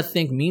kind of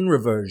think mean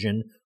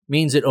reversion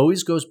means it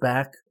always goes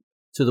back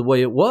to the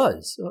way it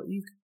was.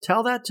 You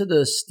tell that to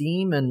the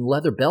steam and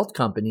leather belt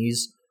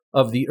companies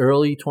of the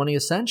early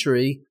 20th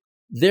century.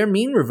 Their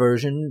mean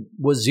reversion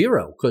was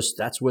zero because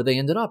that's where they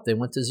ended up. They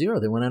went to zero.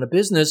 They went out of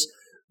business.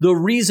 The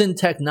reason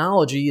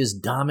technology is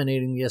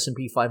dominating the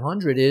S&P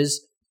 500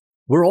 is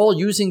we're all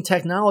using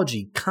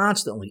technology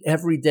constantly,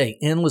 every day,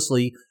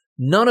 endlessly.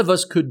 None of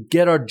us could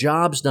get our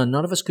jobs done.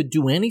 None of us could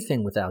do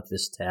anything without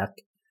this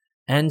tech.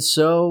 And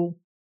so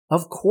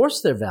of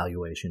course their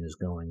valuation is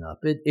going up.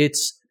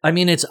 It's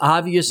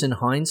obvious in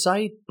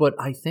hindsight, but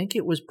I think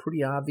it was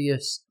pretty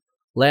obvious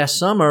last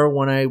summer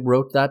when I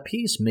wrote that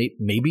piece.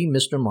 Maybe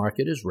Mr.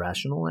 Market is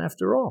rational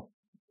after all.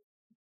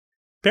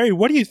 Barry,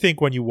 what do you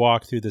think when you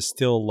walk through the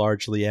still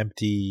largely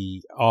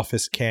empty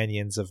office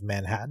canyons of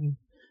Manhattan?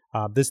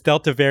 This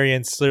Delta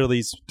variant clearly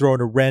has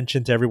thrown a wrench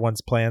into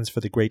everyone's plans for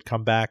the great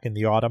comeback in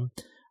the autumn.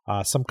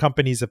 Some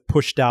companies have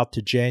pushed out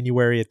to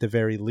January at the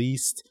very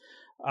least.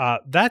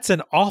 That's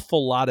an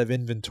awful lot of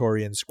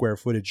inventory and square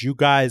footage. You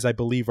guys, I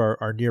believe,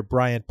 are near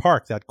Bryant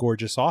Park, that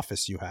gorgeous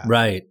office you have.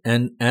 Right.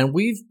 And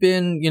we've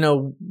been,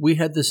 we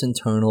had this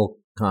internal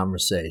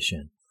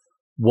conversation.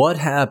 What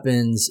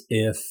happens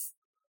if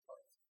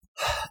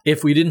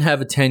we didn't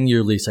have a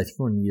 10-year lease? I think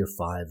we're in year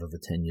 5 of a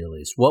 10-year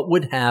lease. What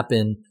would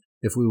happen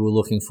if we were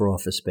looking for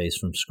office space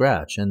from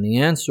scratch? And the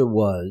answer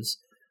was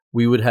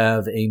we would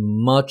have a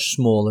much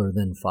smaller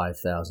than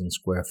 5,000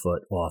 square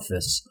foot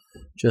office,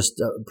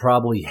 just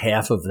probably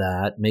half of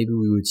that. Maybe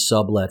we would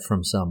sublet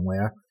from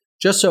somewhere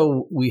just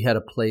so we had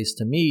a place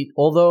to meet.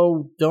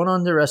 Although don't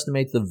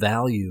underestimate the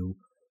value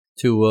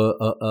to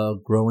a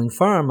growing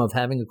firm of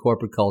having a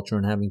corporate culture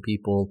and having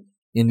people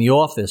in the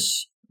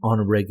office on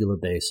a regular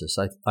basis.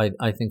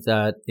 I think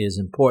that is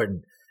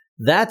important.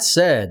 That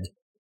said,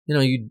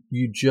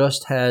 you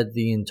just had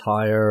the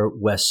entire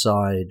West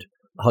Side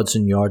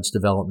Hudson Yards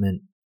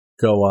development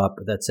go up.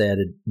 That's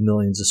added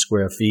millions of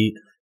square feet.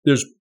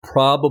 There's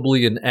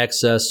probably an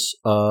excess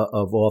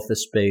of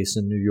office space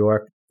in New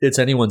York. It's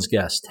anyone's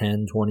guess,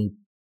 10, 20,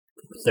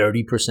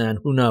 30%,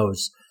 who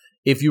knows?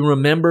 If you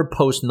remember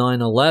post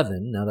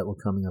 9/11, now that we're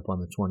coming up on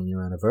the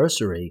 20-year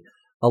anniversary,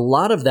 a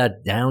lot of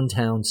that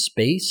downtown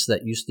space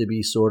that used to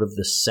be sort of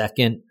the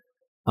second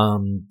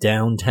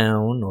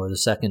downtown or the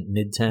second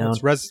midtown.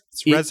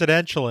 It's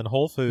residential and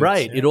Whole Foods.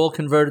 Right. Yeah. It all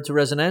converted to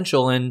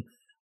residential. And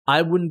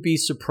I wouldn't be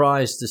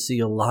surprised to see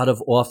a lot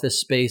of office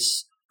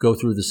space go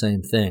through the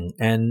same thing.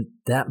 And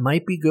that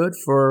might be good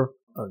for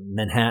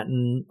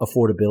Manhattan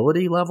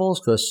affordability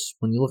levels, because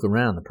when you look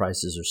around, the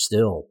prices are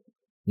still,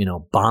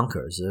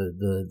 bonkers.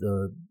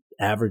 The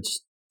average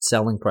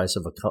selling price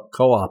of a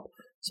co-op,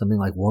 something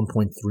like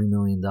 $1.3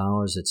 million.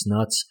 It's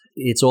nuts.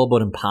 It's all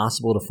but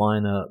impossible to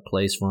find a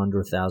place for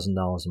under $1,000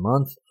 a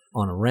month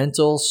on a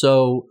rental.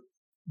 So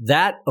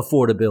that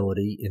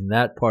affordability in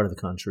that part of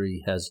the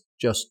country has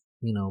just,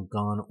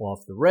 gone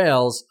off the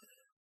rails.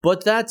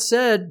 But that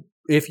said,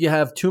 if you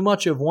have too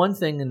much of one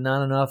thing and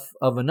not enough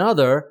of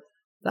another,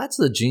 that's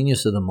the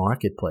genius of the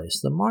marketplace.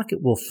 The market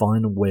will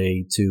find a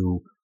way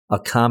to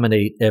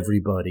accommodate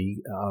everybody.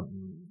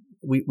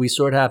 We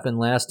saw it happen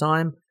last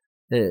time.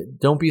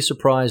 Don't be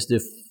surprised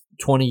if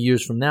 20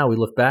 years from now we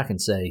look back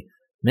and say,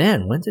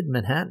 man, when did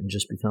Manhattan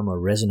just become a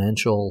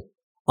residential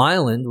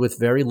island with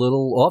very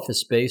little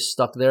office space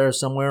stuck there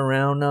somewhere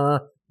around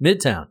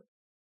Midtown?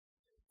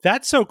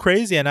 That's so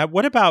crazy. And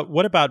what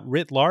about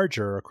writ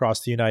larger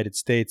across the United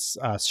States,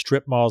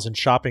 strip malls and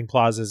shopping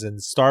plazas and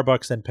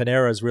Starbucks and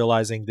Panera's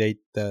realizing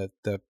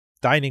the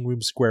dining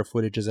room square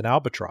footage is an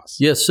albatross?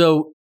 Yeah.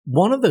 So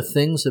one of the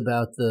things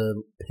about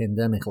the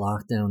pandemic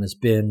lockdown has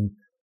been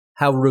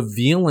how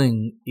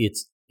revealing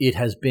it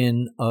has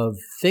been of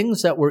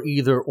things that were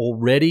either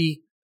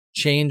already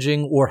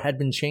changing or had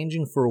been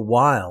changing for a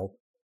while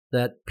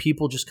that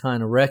people just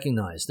kind of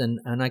recognized.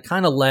 And I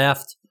kind of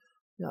laughed.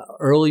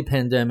 Early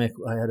pandemic,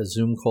 I had a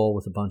Zoom call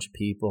with a bunch of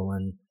people,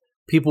 and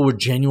people were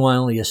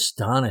genuinely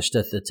astonished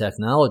at the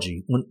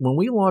technology. When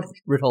we launched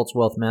Ritholtz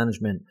Wealth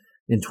Management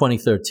in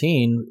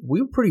 2013,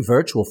 we were pretty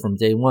virtual from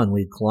day one.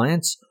 We had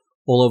clients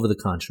all over the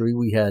country.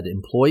 We had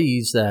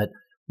employees that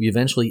we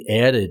eventually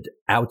added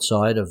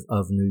outside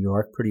of New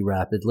York pretty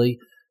rapidly.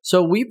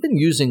 So we've been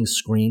using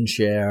screen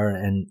share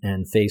and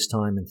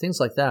FaceTime and things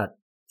like that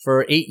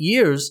for 8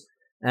 years.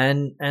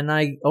 And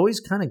I always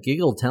kind of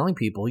giggle telling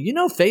people,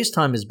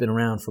 FaceTime has been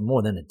around for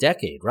more than a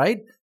decade, right?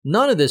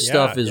 None of this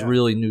stuff is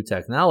really new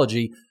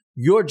technology.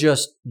 You're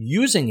just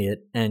using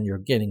it and you're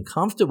getting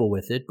comfortable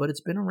with it, but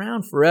it's been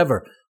around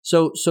forever.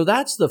 So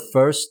that's the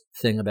first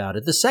thing about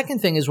it. The second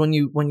thing is when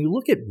you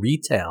look at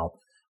retail,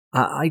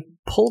 I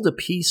pulled a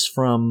piece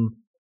from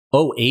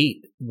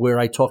 2008 where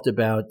I talked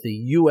about the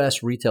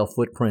U.S. retail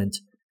footprint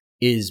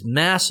is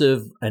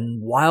massive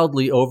and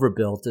wildly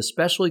overbuilt,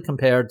 especially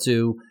compared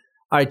to,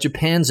 all right,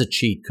 Japan's a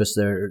cheat because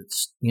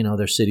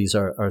their cities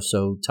are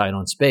so tight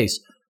on space.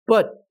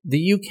 But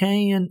the UK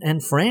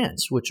and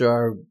France, which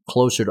are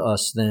closer to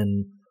us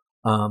than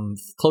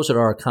closer to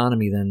our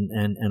economy than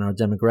and our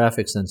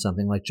demographics than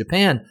something like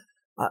Japan,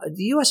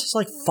 the US is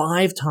like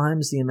 5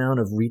 times the amount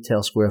of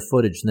retail square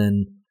footage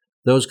than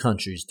those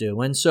countries do.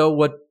 And so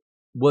what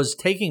was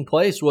taking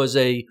place was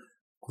a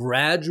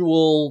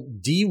gradual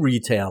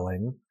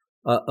de-retailing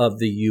of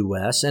the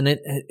U.S. And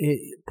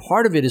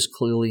part of it is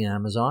clearly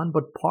Amazon,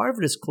 but part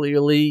of it is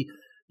clearly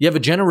you have a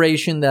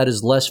generation that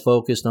is less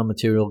focused on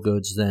material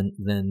goods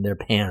than their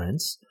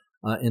parents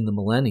in the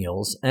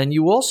millennials. And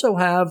you also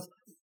have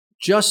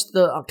just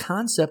the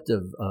concept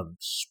of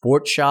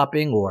sports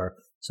shopping, or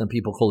some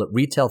people call it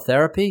retail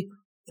therapy.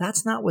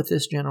 That's not what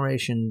this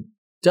generation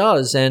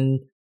does.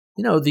 And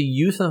the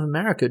youth of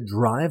America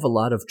drive a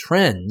lot of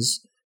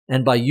trends.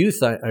 And by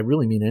youth, I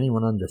really mean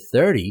anyone under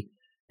 30.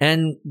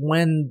 And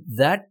when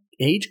that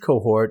age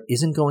cohort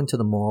isn't going to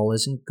the mall,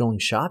 isn't going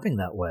shopping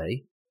that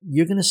way,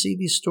 you're going to see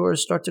these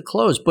stores start to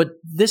close. But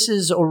this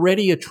is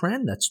already a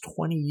trend that's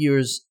 20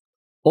 years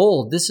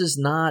old. This is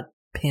not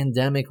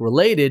pandemic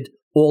related,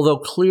 although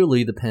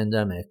clearly the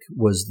pandemic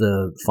was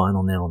the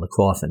final nail in the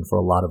coffin for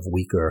a lot of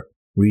weaker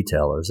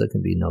retailers. There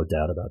can be no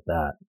doubt about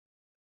that.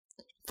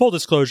 Full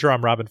disclosure,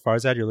 I'm Robin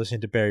Farzad. You're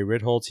listening to Barry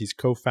Ritholtz. He's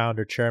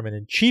co-founder, chairman,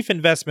 and chief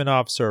investment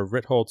officer of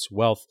Ritholtz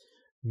Wealth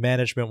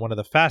Management, one of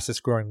the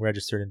fastest growing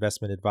registered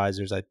investment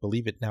advisors. I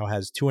believe it now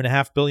has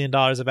 $2.5 billion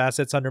of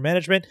assets under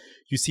management.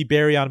 You see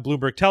Barry on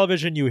Bloomberg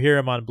Television. You hear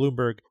him on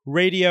Bloomberg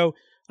Radio.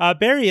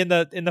 Barry, in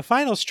the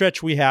final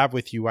stretch we have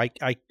with you,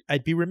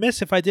 I'd be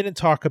remiss if I didn't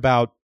talk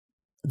about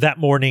that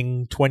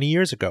morning 20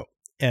 years ago.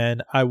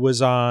 And I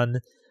was on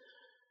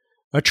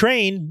a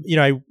train.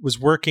 I was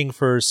working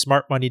for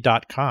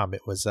smartmoney.com.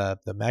 It was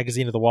the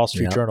magazine of the Wall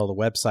Street Journal, the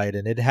website,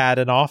 and it had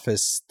an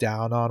office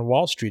down on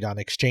Wall Street on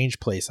Exchange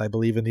Place, I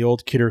believe, in the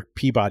old Kidder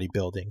Peabody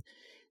building.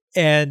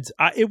 And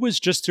it was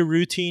just a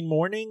routine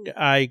morning.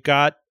 I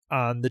got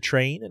on the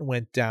train and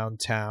went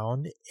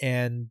downtown,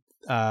 and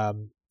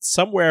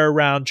somewhere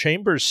around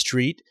Chambers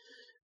Street,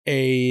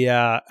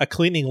 a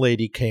cleaning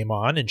lady came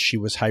on, and she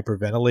was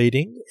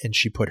hyperventilating, and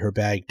she put her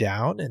bag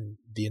down, and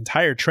the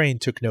entire train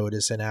took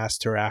notice and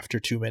asked her after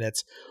 2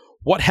 minutes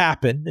what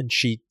happened, and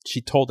she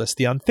told us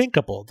the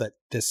unthinkable, that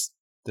the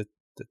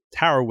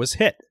tower was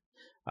hit.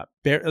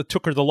 It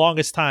took her the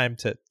longest time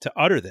to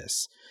utter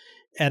this.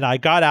 And I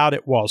got out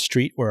at Wall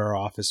Street where our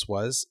office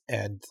was,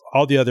 and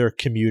all the other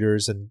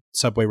commuters and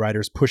subway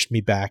riders pushed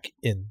me back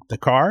in the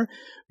car.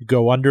 We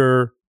go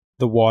under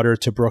the water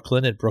to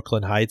Brooklyn and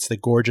Brooklyn Heights, the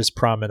gorgeous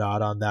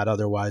promenade on that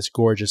otherwise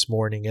gorgeous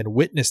morning, and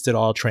witnessed it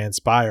all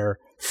transpire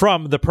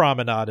from the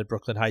promenade at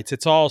Brooklyn Heights.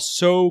 It's all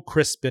so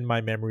crisp in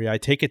my memory. I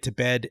take it to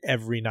bed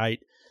every night.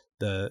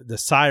 The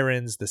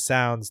sirens, the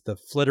sounds, the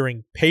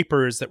flittering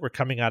papers that were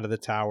coming out of the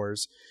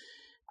towers.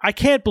 I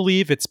can't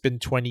believe it's been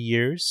 20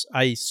 years.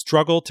 I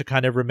struggle to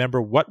kind of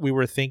remember what we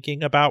were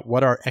thinking about,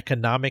 what our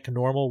economic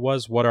normal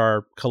was, what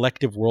our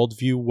collective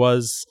worldview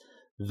was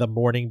the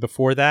morning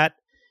before that.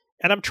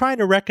 And I'm trying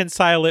to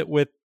reconcile it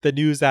with the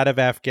news out of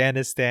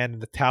Afghanistan,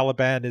 and the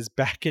Taliban is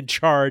back in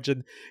charge,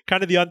 and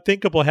kind of the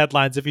unthinkable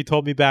headlines if you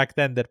told me back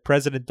then that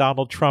President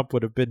Donald Trump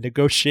would have been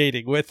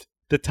negotiating with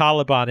the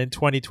Taliban in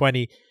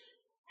 2020.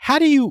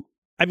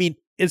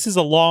 This is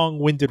a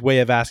long-winded way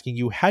of asking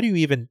you, how do you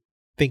even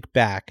think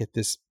back at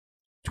this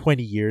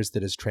 20 years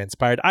that has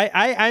transpired?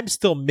 I'm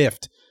still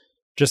miffed,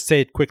 just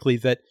say it quickly,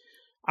 that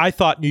I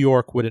thought New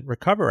York wouldn't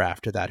recover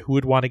after that. Who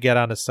would want to get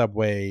on a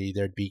subway?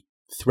 There'd be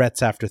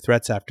threats after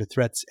threats after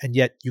threats, and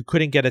yet you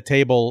couldn't get a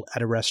table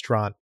at a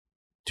restaurant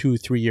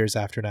 2-3 years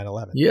after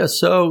 9/11. Yeah,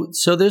 so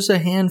there's a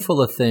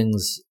handful of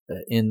things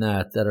in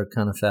that are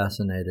kind of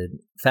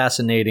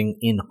fascinating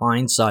in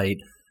hindsight,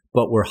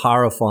 but were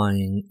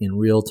horrifying in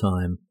real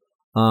time.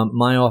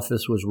 My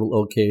office was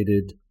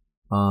located,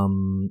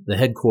 the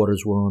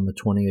headquarters were on the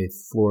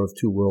 28th floor of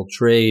 2 World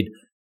Trade.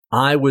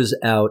 I was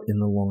out in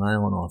the Long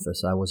Island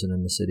office. I wasn't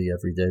in the city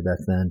every day back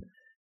then.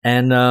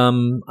 And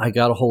I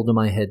got a hold of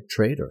my head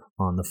trader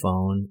on the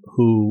phone,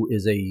 who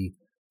is a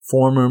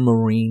former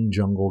Marine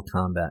jungle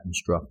combat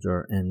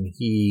instructor. And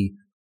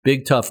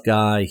big tough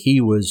guy, he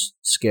was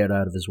scared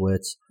out of his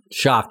wits,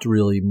 shocked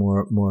really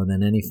more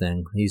than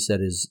anything. He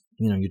said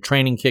your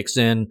training kicks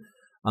in.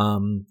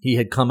 He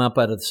had come up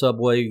out of the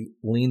subway,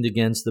 leaned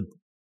against the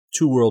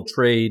 2 World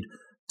Trade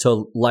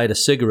to light a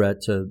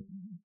cigarette to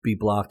be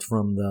blocked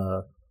from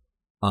the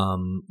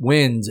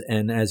wind,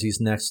 and as he's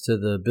next to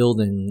the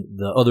building,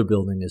 the other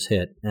building is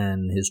hit,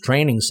 and his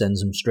training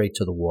sends him straight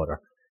to the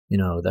water.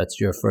 That's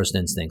your first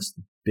instincts.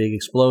 Big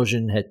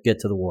explosion, get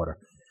to the water.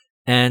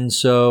 And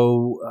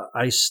so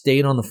I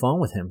stayed on the phone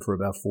with him for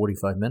about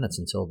 45 minutes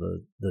until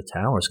the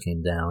towers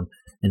came down,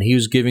 and he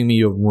was giving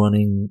me a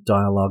running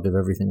dialogue of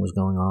everything was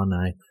going on.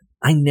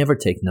 I never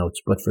take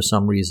notes, but for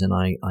some reason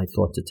I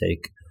thought to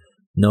take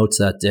notes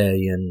that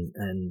day,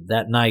 and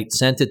that night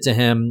sent it to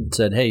him,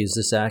 said, "Hey, is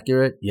this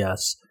accurate?"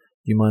 "Yes."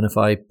 "Do you mind if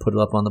I put it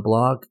up on the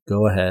blog?"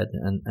 "Go ahead."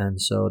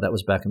 And so that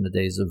was back in the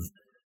days of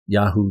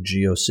Yahoo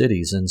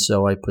GeoCities, and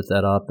so I put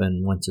that up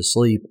and went to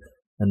sleep,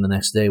 and the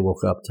next day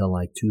woke up to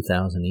like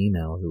 2,000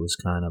 emails. It was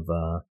kind of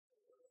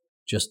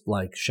just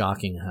like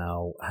shocking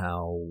how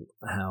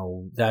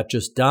that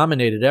just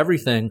dominated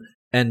everything.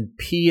 And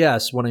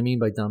P.S., what I mean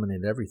by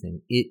dominated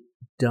everything, it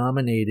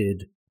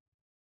dominated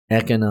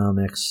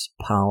economics,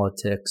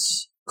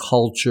 politics,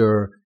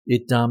 culture.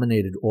 It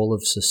dominated all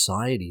of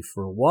society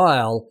for a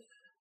while.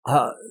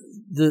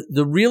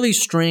 The really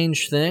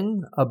strange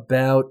thing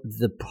about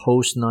the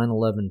post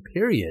 9/11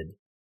 period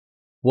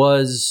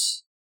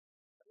was,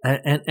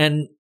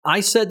 and I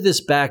said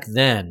this back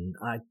then,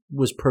 I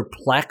was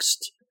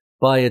perplexed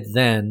by it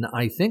then.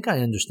 I think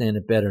I understand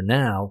it better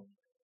now.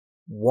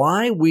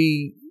 Why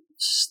we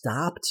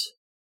stopped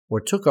or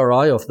took our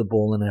eye off the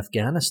ball in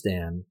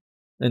Afghanistan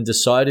and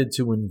decided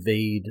to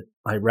invade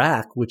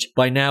Iraq, which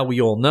by now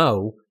we all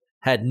know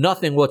had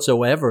nothing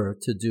whatsoever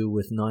to do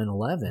with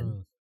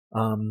 9/11.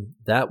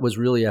 That was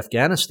really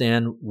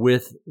Afghanistan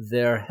with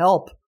their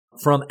help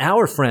from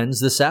our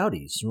friends, the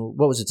Saudis.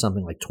 What was it?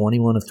 Something like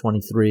 21 of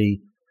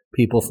 23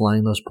 people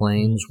flying those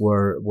planes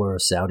were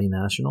Saudi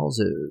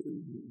nationals.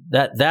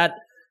 That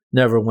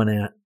never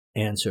went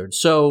answered.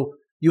 So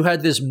you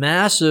had this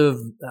massive,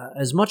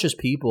 as much as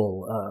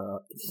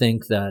people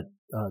think that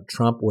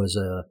Trump was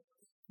a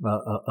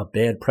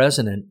bad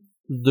president,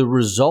 the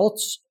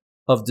results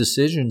of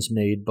decisions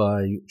made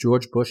by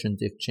George Bush and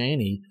Dick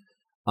Cheney,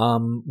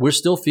 we're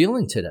still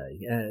feeling today.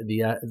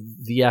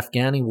 The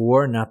Afghani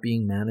war not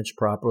being managed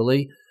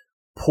properly,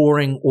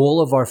 pouring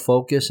all of our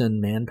focus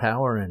and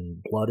manpower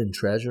and blood and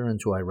treasure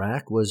into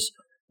Iraq was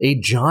a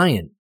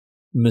giant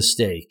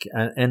mistake.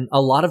 And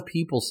a lot of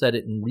people said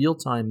it in real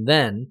time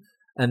then,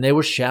 and they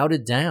were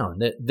shouted down.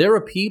 There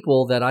are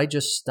people that I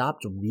just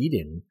stopped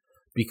reading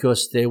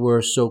because they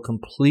were so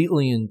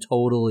completely and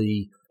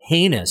totally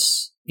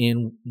heinous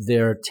in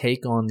their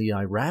take on the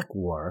Iraq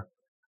war.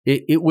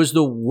 It was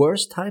the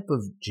worst type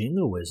of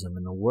jingoism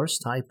and the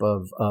worst type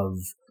of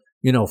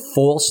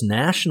false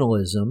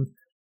nationalism.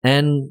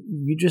 And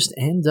you just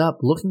end up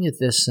looking at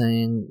this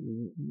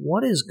saying,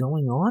 what is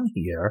going on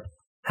here?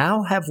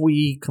 How have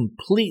we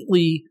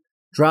completely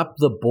dropped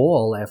the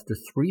ball after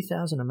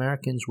 3,000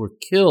 Americans were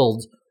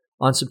killed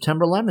on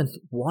September 11th?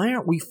 Why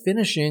aren't we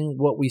finishing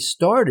what we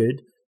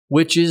started,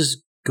 which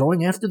is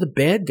going after the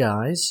bad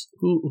guys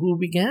who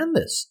began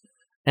this?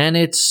 And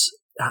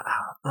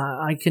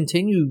I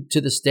continue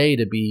to this day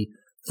to be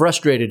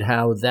frustrated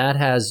how that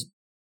has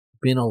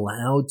been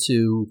allowed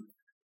to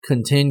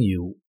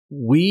continue.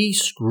 We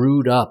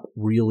screwed up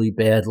really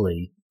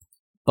badly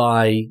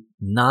by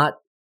not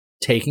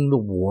taking the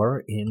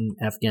war in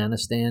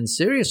Afghanistan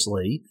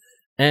seriously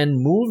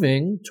and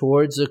moving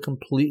towards a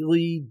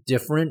completely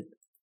different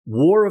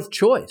war of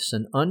choice,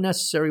 an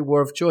unnecessary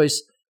war of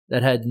choice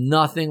that had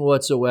nothing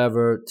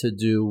whatsoever to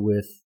do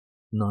with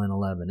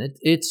 9/11.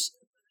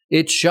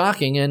 It's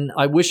shocking, and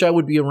I wish I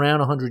would be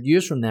around 100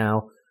 years from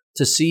now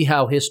to see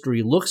how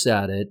history looks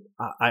at it.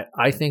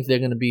 I think they're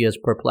going to be as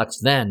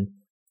perplexed then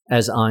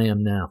as I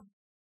am now.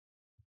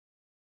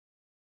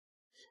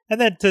 And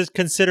then to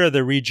consider the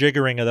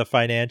rejiggering of the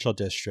financial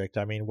district.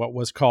 I mean, what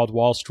was called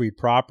Wall Street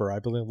proper, I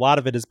believe a lot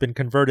of it has been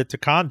converted to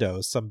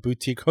condos, some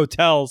boutique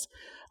hotels,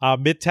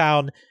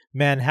 Midtown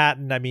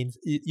Manhattan. I mean,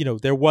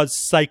 there was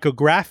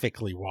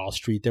psychographically Wall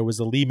Street. There was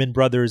a Lehman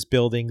Brothers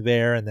building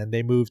there, and then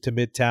they moved to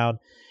Midtown.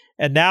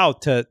 And now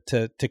to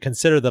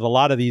consider that a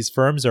lot of these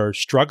firms are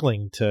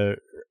struggling to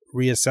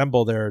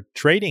reassemble their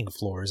trading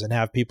floors and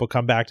have people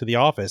come back to the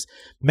office.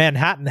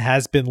 Manhattan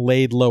has been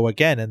laid low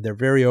again, and there are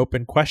very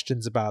open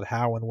questions about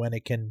how and when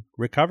it can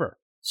recover.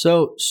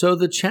 So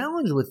the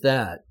challenge with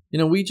that,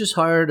 we just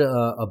hired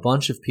a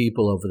bunch of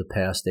people over the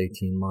past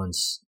 18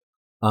 months,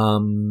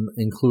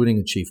 including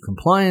a chief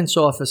compliance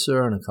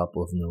officer and a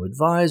couple of new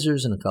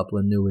advisors and a couple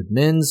of new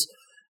admins.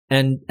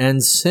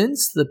 And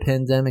since the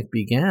pandemic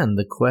began,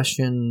 the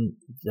question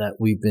that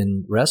we've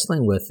been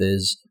wrestling with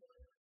is,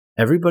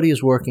 everybody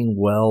is working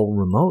well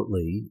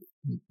remotely.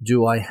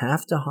 Do I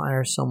have to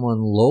hire someone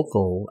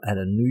local at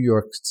a New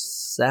York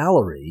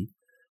salary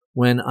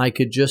when I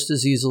could just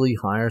as easily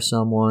hire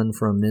someone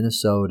from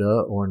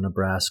Minnesota or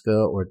Nebraska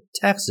or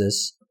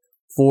Texas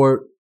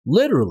for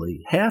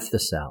literally half the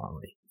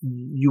salary?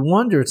 You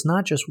wonder, it's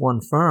not just one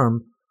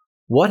firm.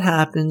 What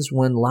happens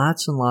when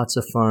lots and lots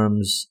of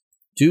firms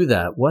do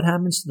that? What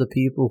happens to the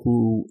people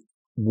who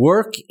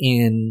work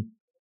in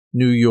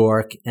New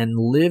York and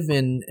live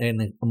in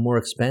a more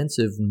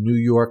expensive New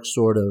York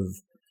sort of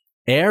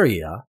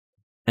area,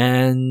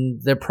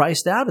 and they're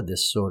priced out of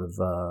this sort of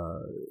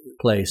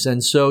place?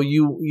 And so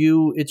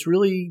it's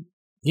really,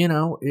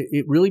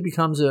 it really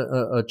becomes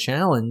a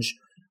challenge.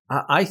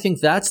 I think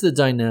that's the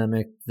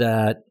dynamic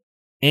that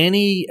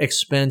any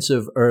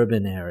expensive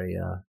urban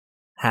area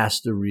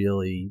has to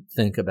really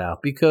think about,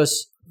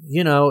 because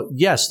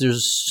yes,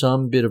 there's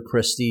some bit of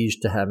prestige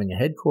to having a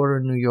headquarter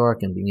in New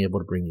York and being able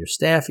to bring your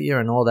staff here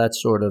and all that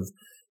sort of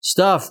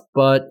stuff.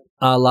 But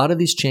a lot of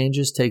these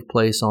changes take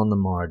place on the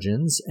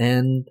margins.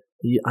 And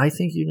I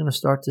think you're going to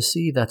start to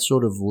see that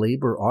sort of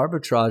labor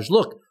arbitrage.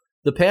 Look,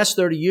 the past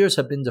 30 years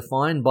have been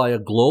defined by a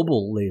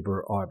global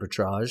labor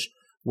arbitrage,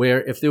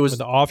 where if there was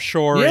the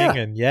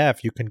offshoring and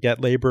if you can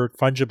get labor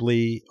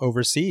fungibly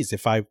overseas.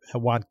 If I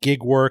want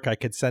gig work, I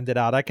could send it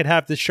out. I could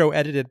have this show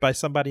edited by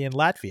somebody in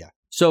Latvia.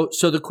 So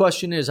the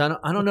question is, I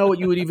don't know what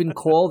you would even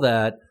call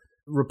that,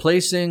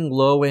 replacing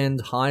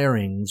low-end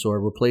hirings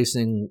or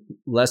replacing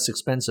less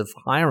expensive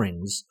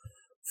hirings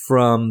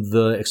from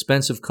the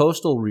expensive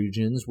coastal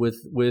regions with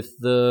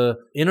the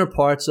inner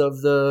parts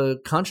of the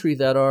country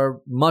that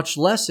are much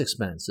less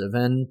expensive.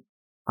 And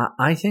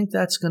I think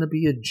that's going to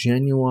be a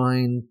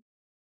genuine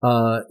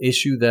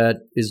issue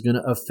that is going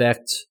to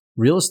affect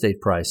real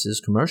estate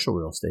prices, commercial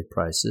real estate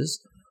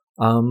prices,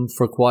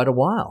 for quite a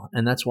while.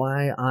 And that's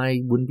why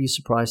I wouldn't be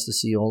surprised to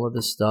see all of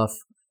this stuff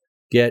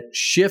get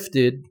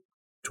shifted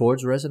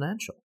towards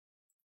residential.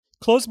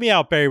 Close me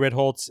out, Barry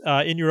Ritholtz,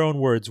 in your own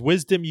words.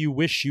 Wisdom you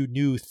wish you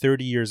knew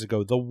 30 years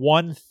ago. The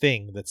one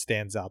thing that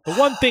stands out. The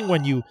one thing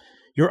when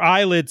your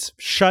eyelids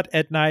shut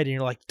at night and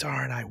you're like,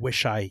 darn, I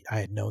wish I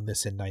had known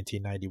this in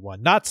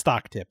 1991. Not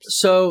stock tips.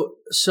 So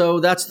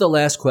that's the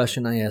last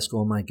question I ask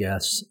all my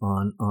guests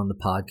on the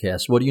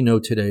podcast. What do you know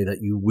today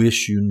that you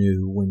wish you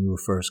knew when you were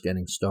first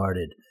getting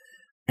started?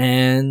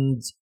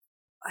 And,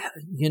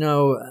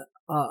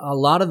 a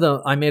lot of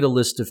I made a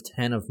list of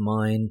 10 of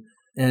mine.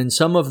 And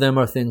some of them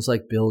are things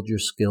like build your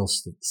skill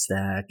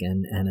stack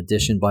and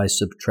addition by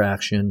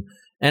subtraction.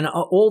 And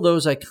all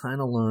those I kind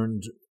of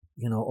learned,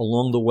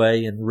 along the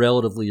way and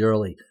relatively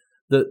early.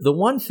 The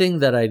one thing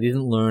that I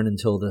didn't learn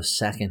until the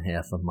second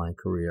half of my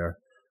career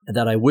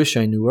that I wish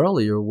I knew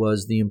earlier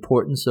was the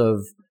importance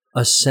of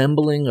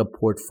assembling a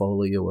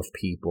portfolio of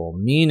people,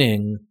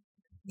 meaning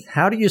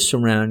how do you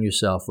surround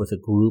yourself with a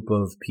group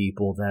of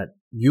people that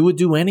you would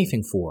do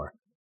anything for?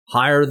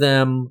 Hire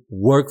them,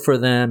 work for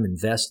them,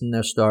 invest in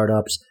their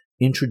startups,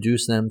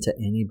 introduce them to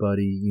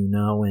anybody you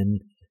know. And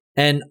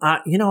I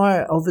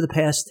over the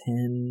past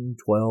 10,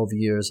 12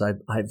 years,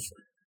 I've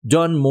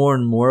done more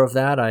and more of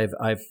that. I've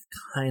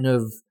kind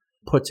of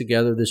put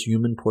together this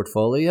human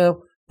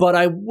portfolio, but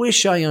I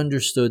wish I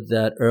understood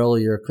that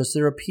earlier because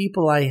there are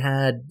people I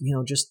had,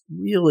 just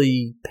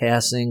really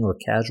passing or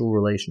casual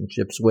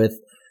relationships with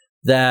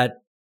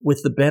that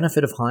with the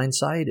benefit of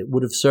hindsight, it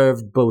would have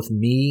served both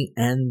me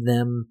and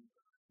them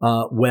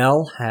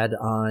well had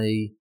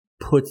I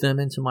put them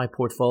into my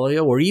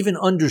portfolio or even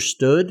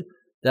understood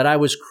that I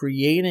was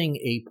creating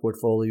a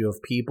portfolio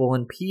of people.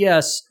 And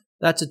P.S.,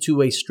 that's a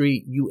two-way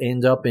street. You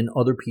end up in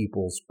other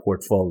people's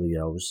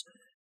portfolios.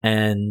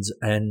 And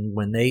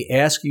when they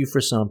ask you for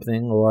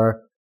something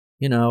or,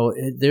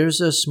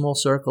 there's a small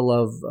circle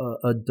of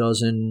a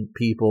dozen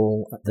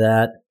people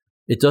that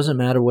it doesn't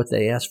matter what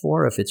they ask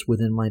for. If it's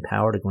within my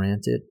power to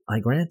grant it, I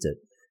grant it.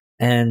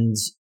 And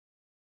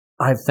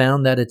I've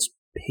found that it's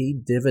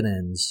paid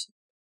dividends,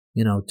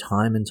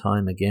 time and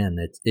time again.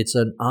 It's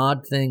an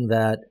odd thing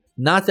that,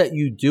 not that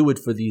you do it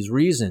for these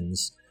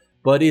reasons,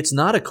 but it's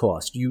not a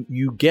cost.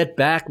 You get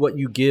back what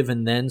you give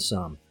and then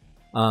some.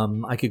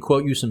 I could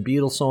quote you some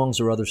Beatles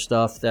songs or other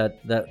stuff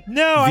that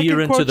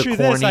veer into the corny.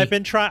 This. I've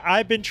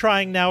been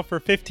trying now for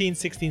 15,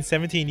 16,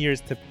 17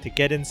 years to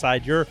get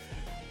inside your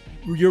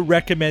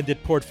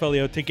recommended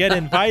portfolio, to get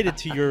invited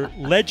to your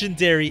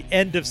legendary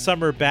end of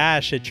summer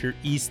bash at your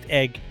East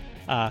Egg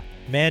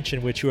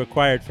mansion, which you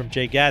acquired from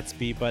Jay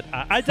Gatsby. But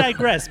I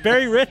digress.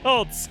 Barry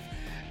Ritholtz,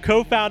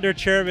 co-founder,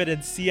 chairman,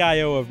 and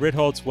CIO of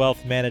Ritholtz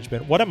Wealth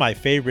Management. One of my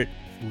favorite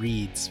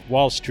reads,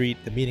 Wall Street,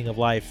 The Meaning of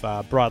Life,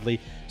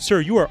 broadly. Sir,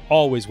 you are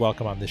always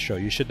welcome on this show.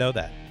 You should know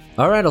that.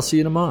 All right, I'll see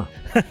you tomorrow.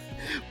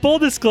 Full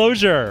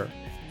disclosure.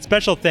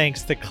 Special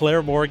thanks to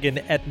Claire Morgan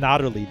at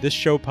Notterly, this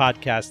show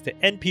podcast to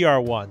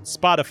NPR One,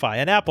 Spotify,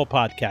 and Apple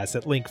Podcasts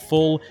at link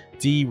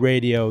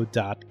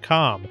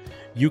fulldradio.com.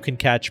 You can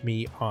catch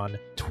me on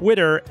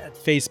Twitter, at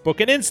Facebook,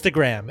 and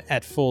Instagram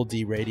at Full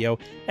D Radio,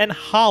 and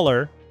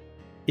holler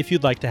if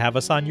you'd like to have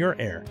us on your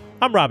air.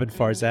 I'm Robin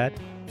Farzad.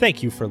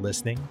 Thank you for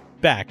listening.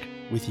 Back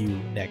with you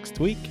next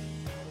week.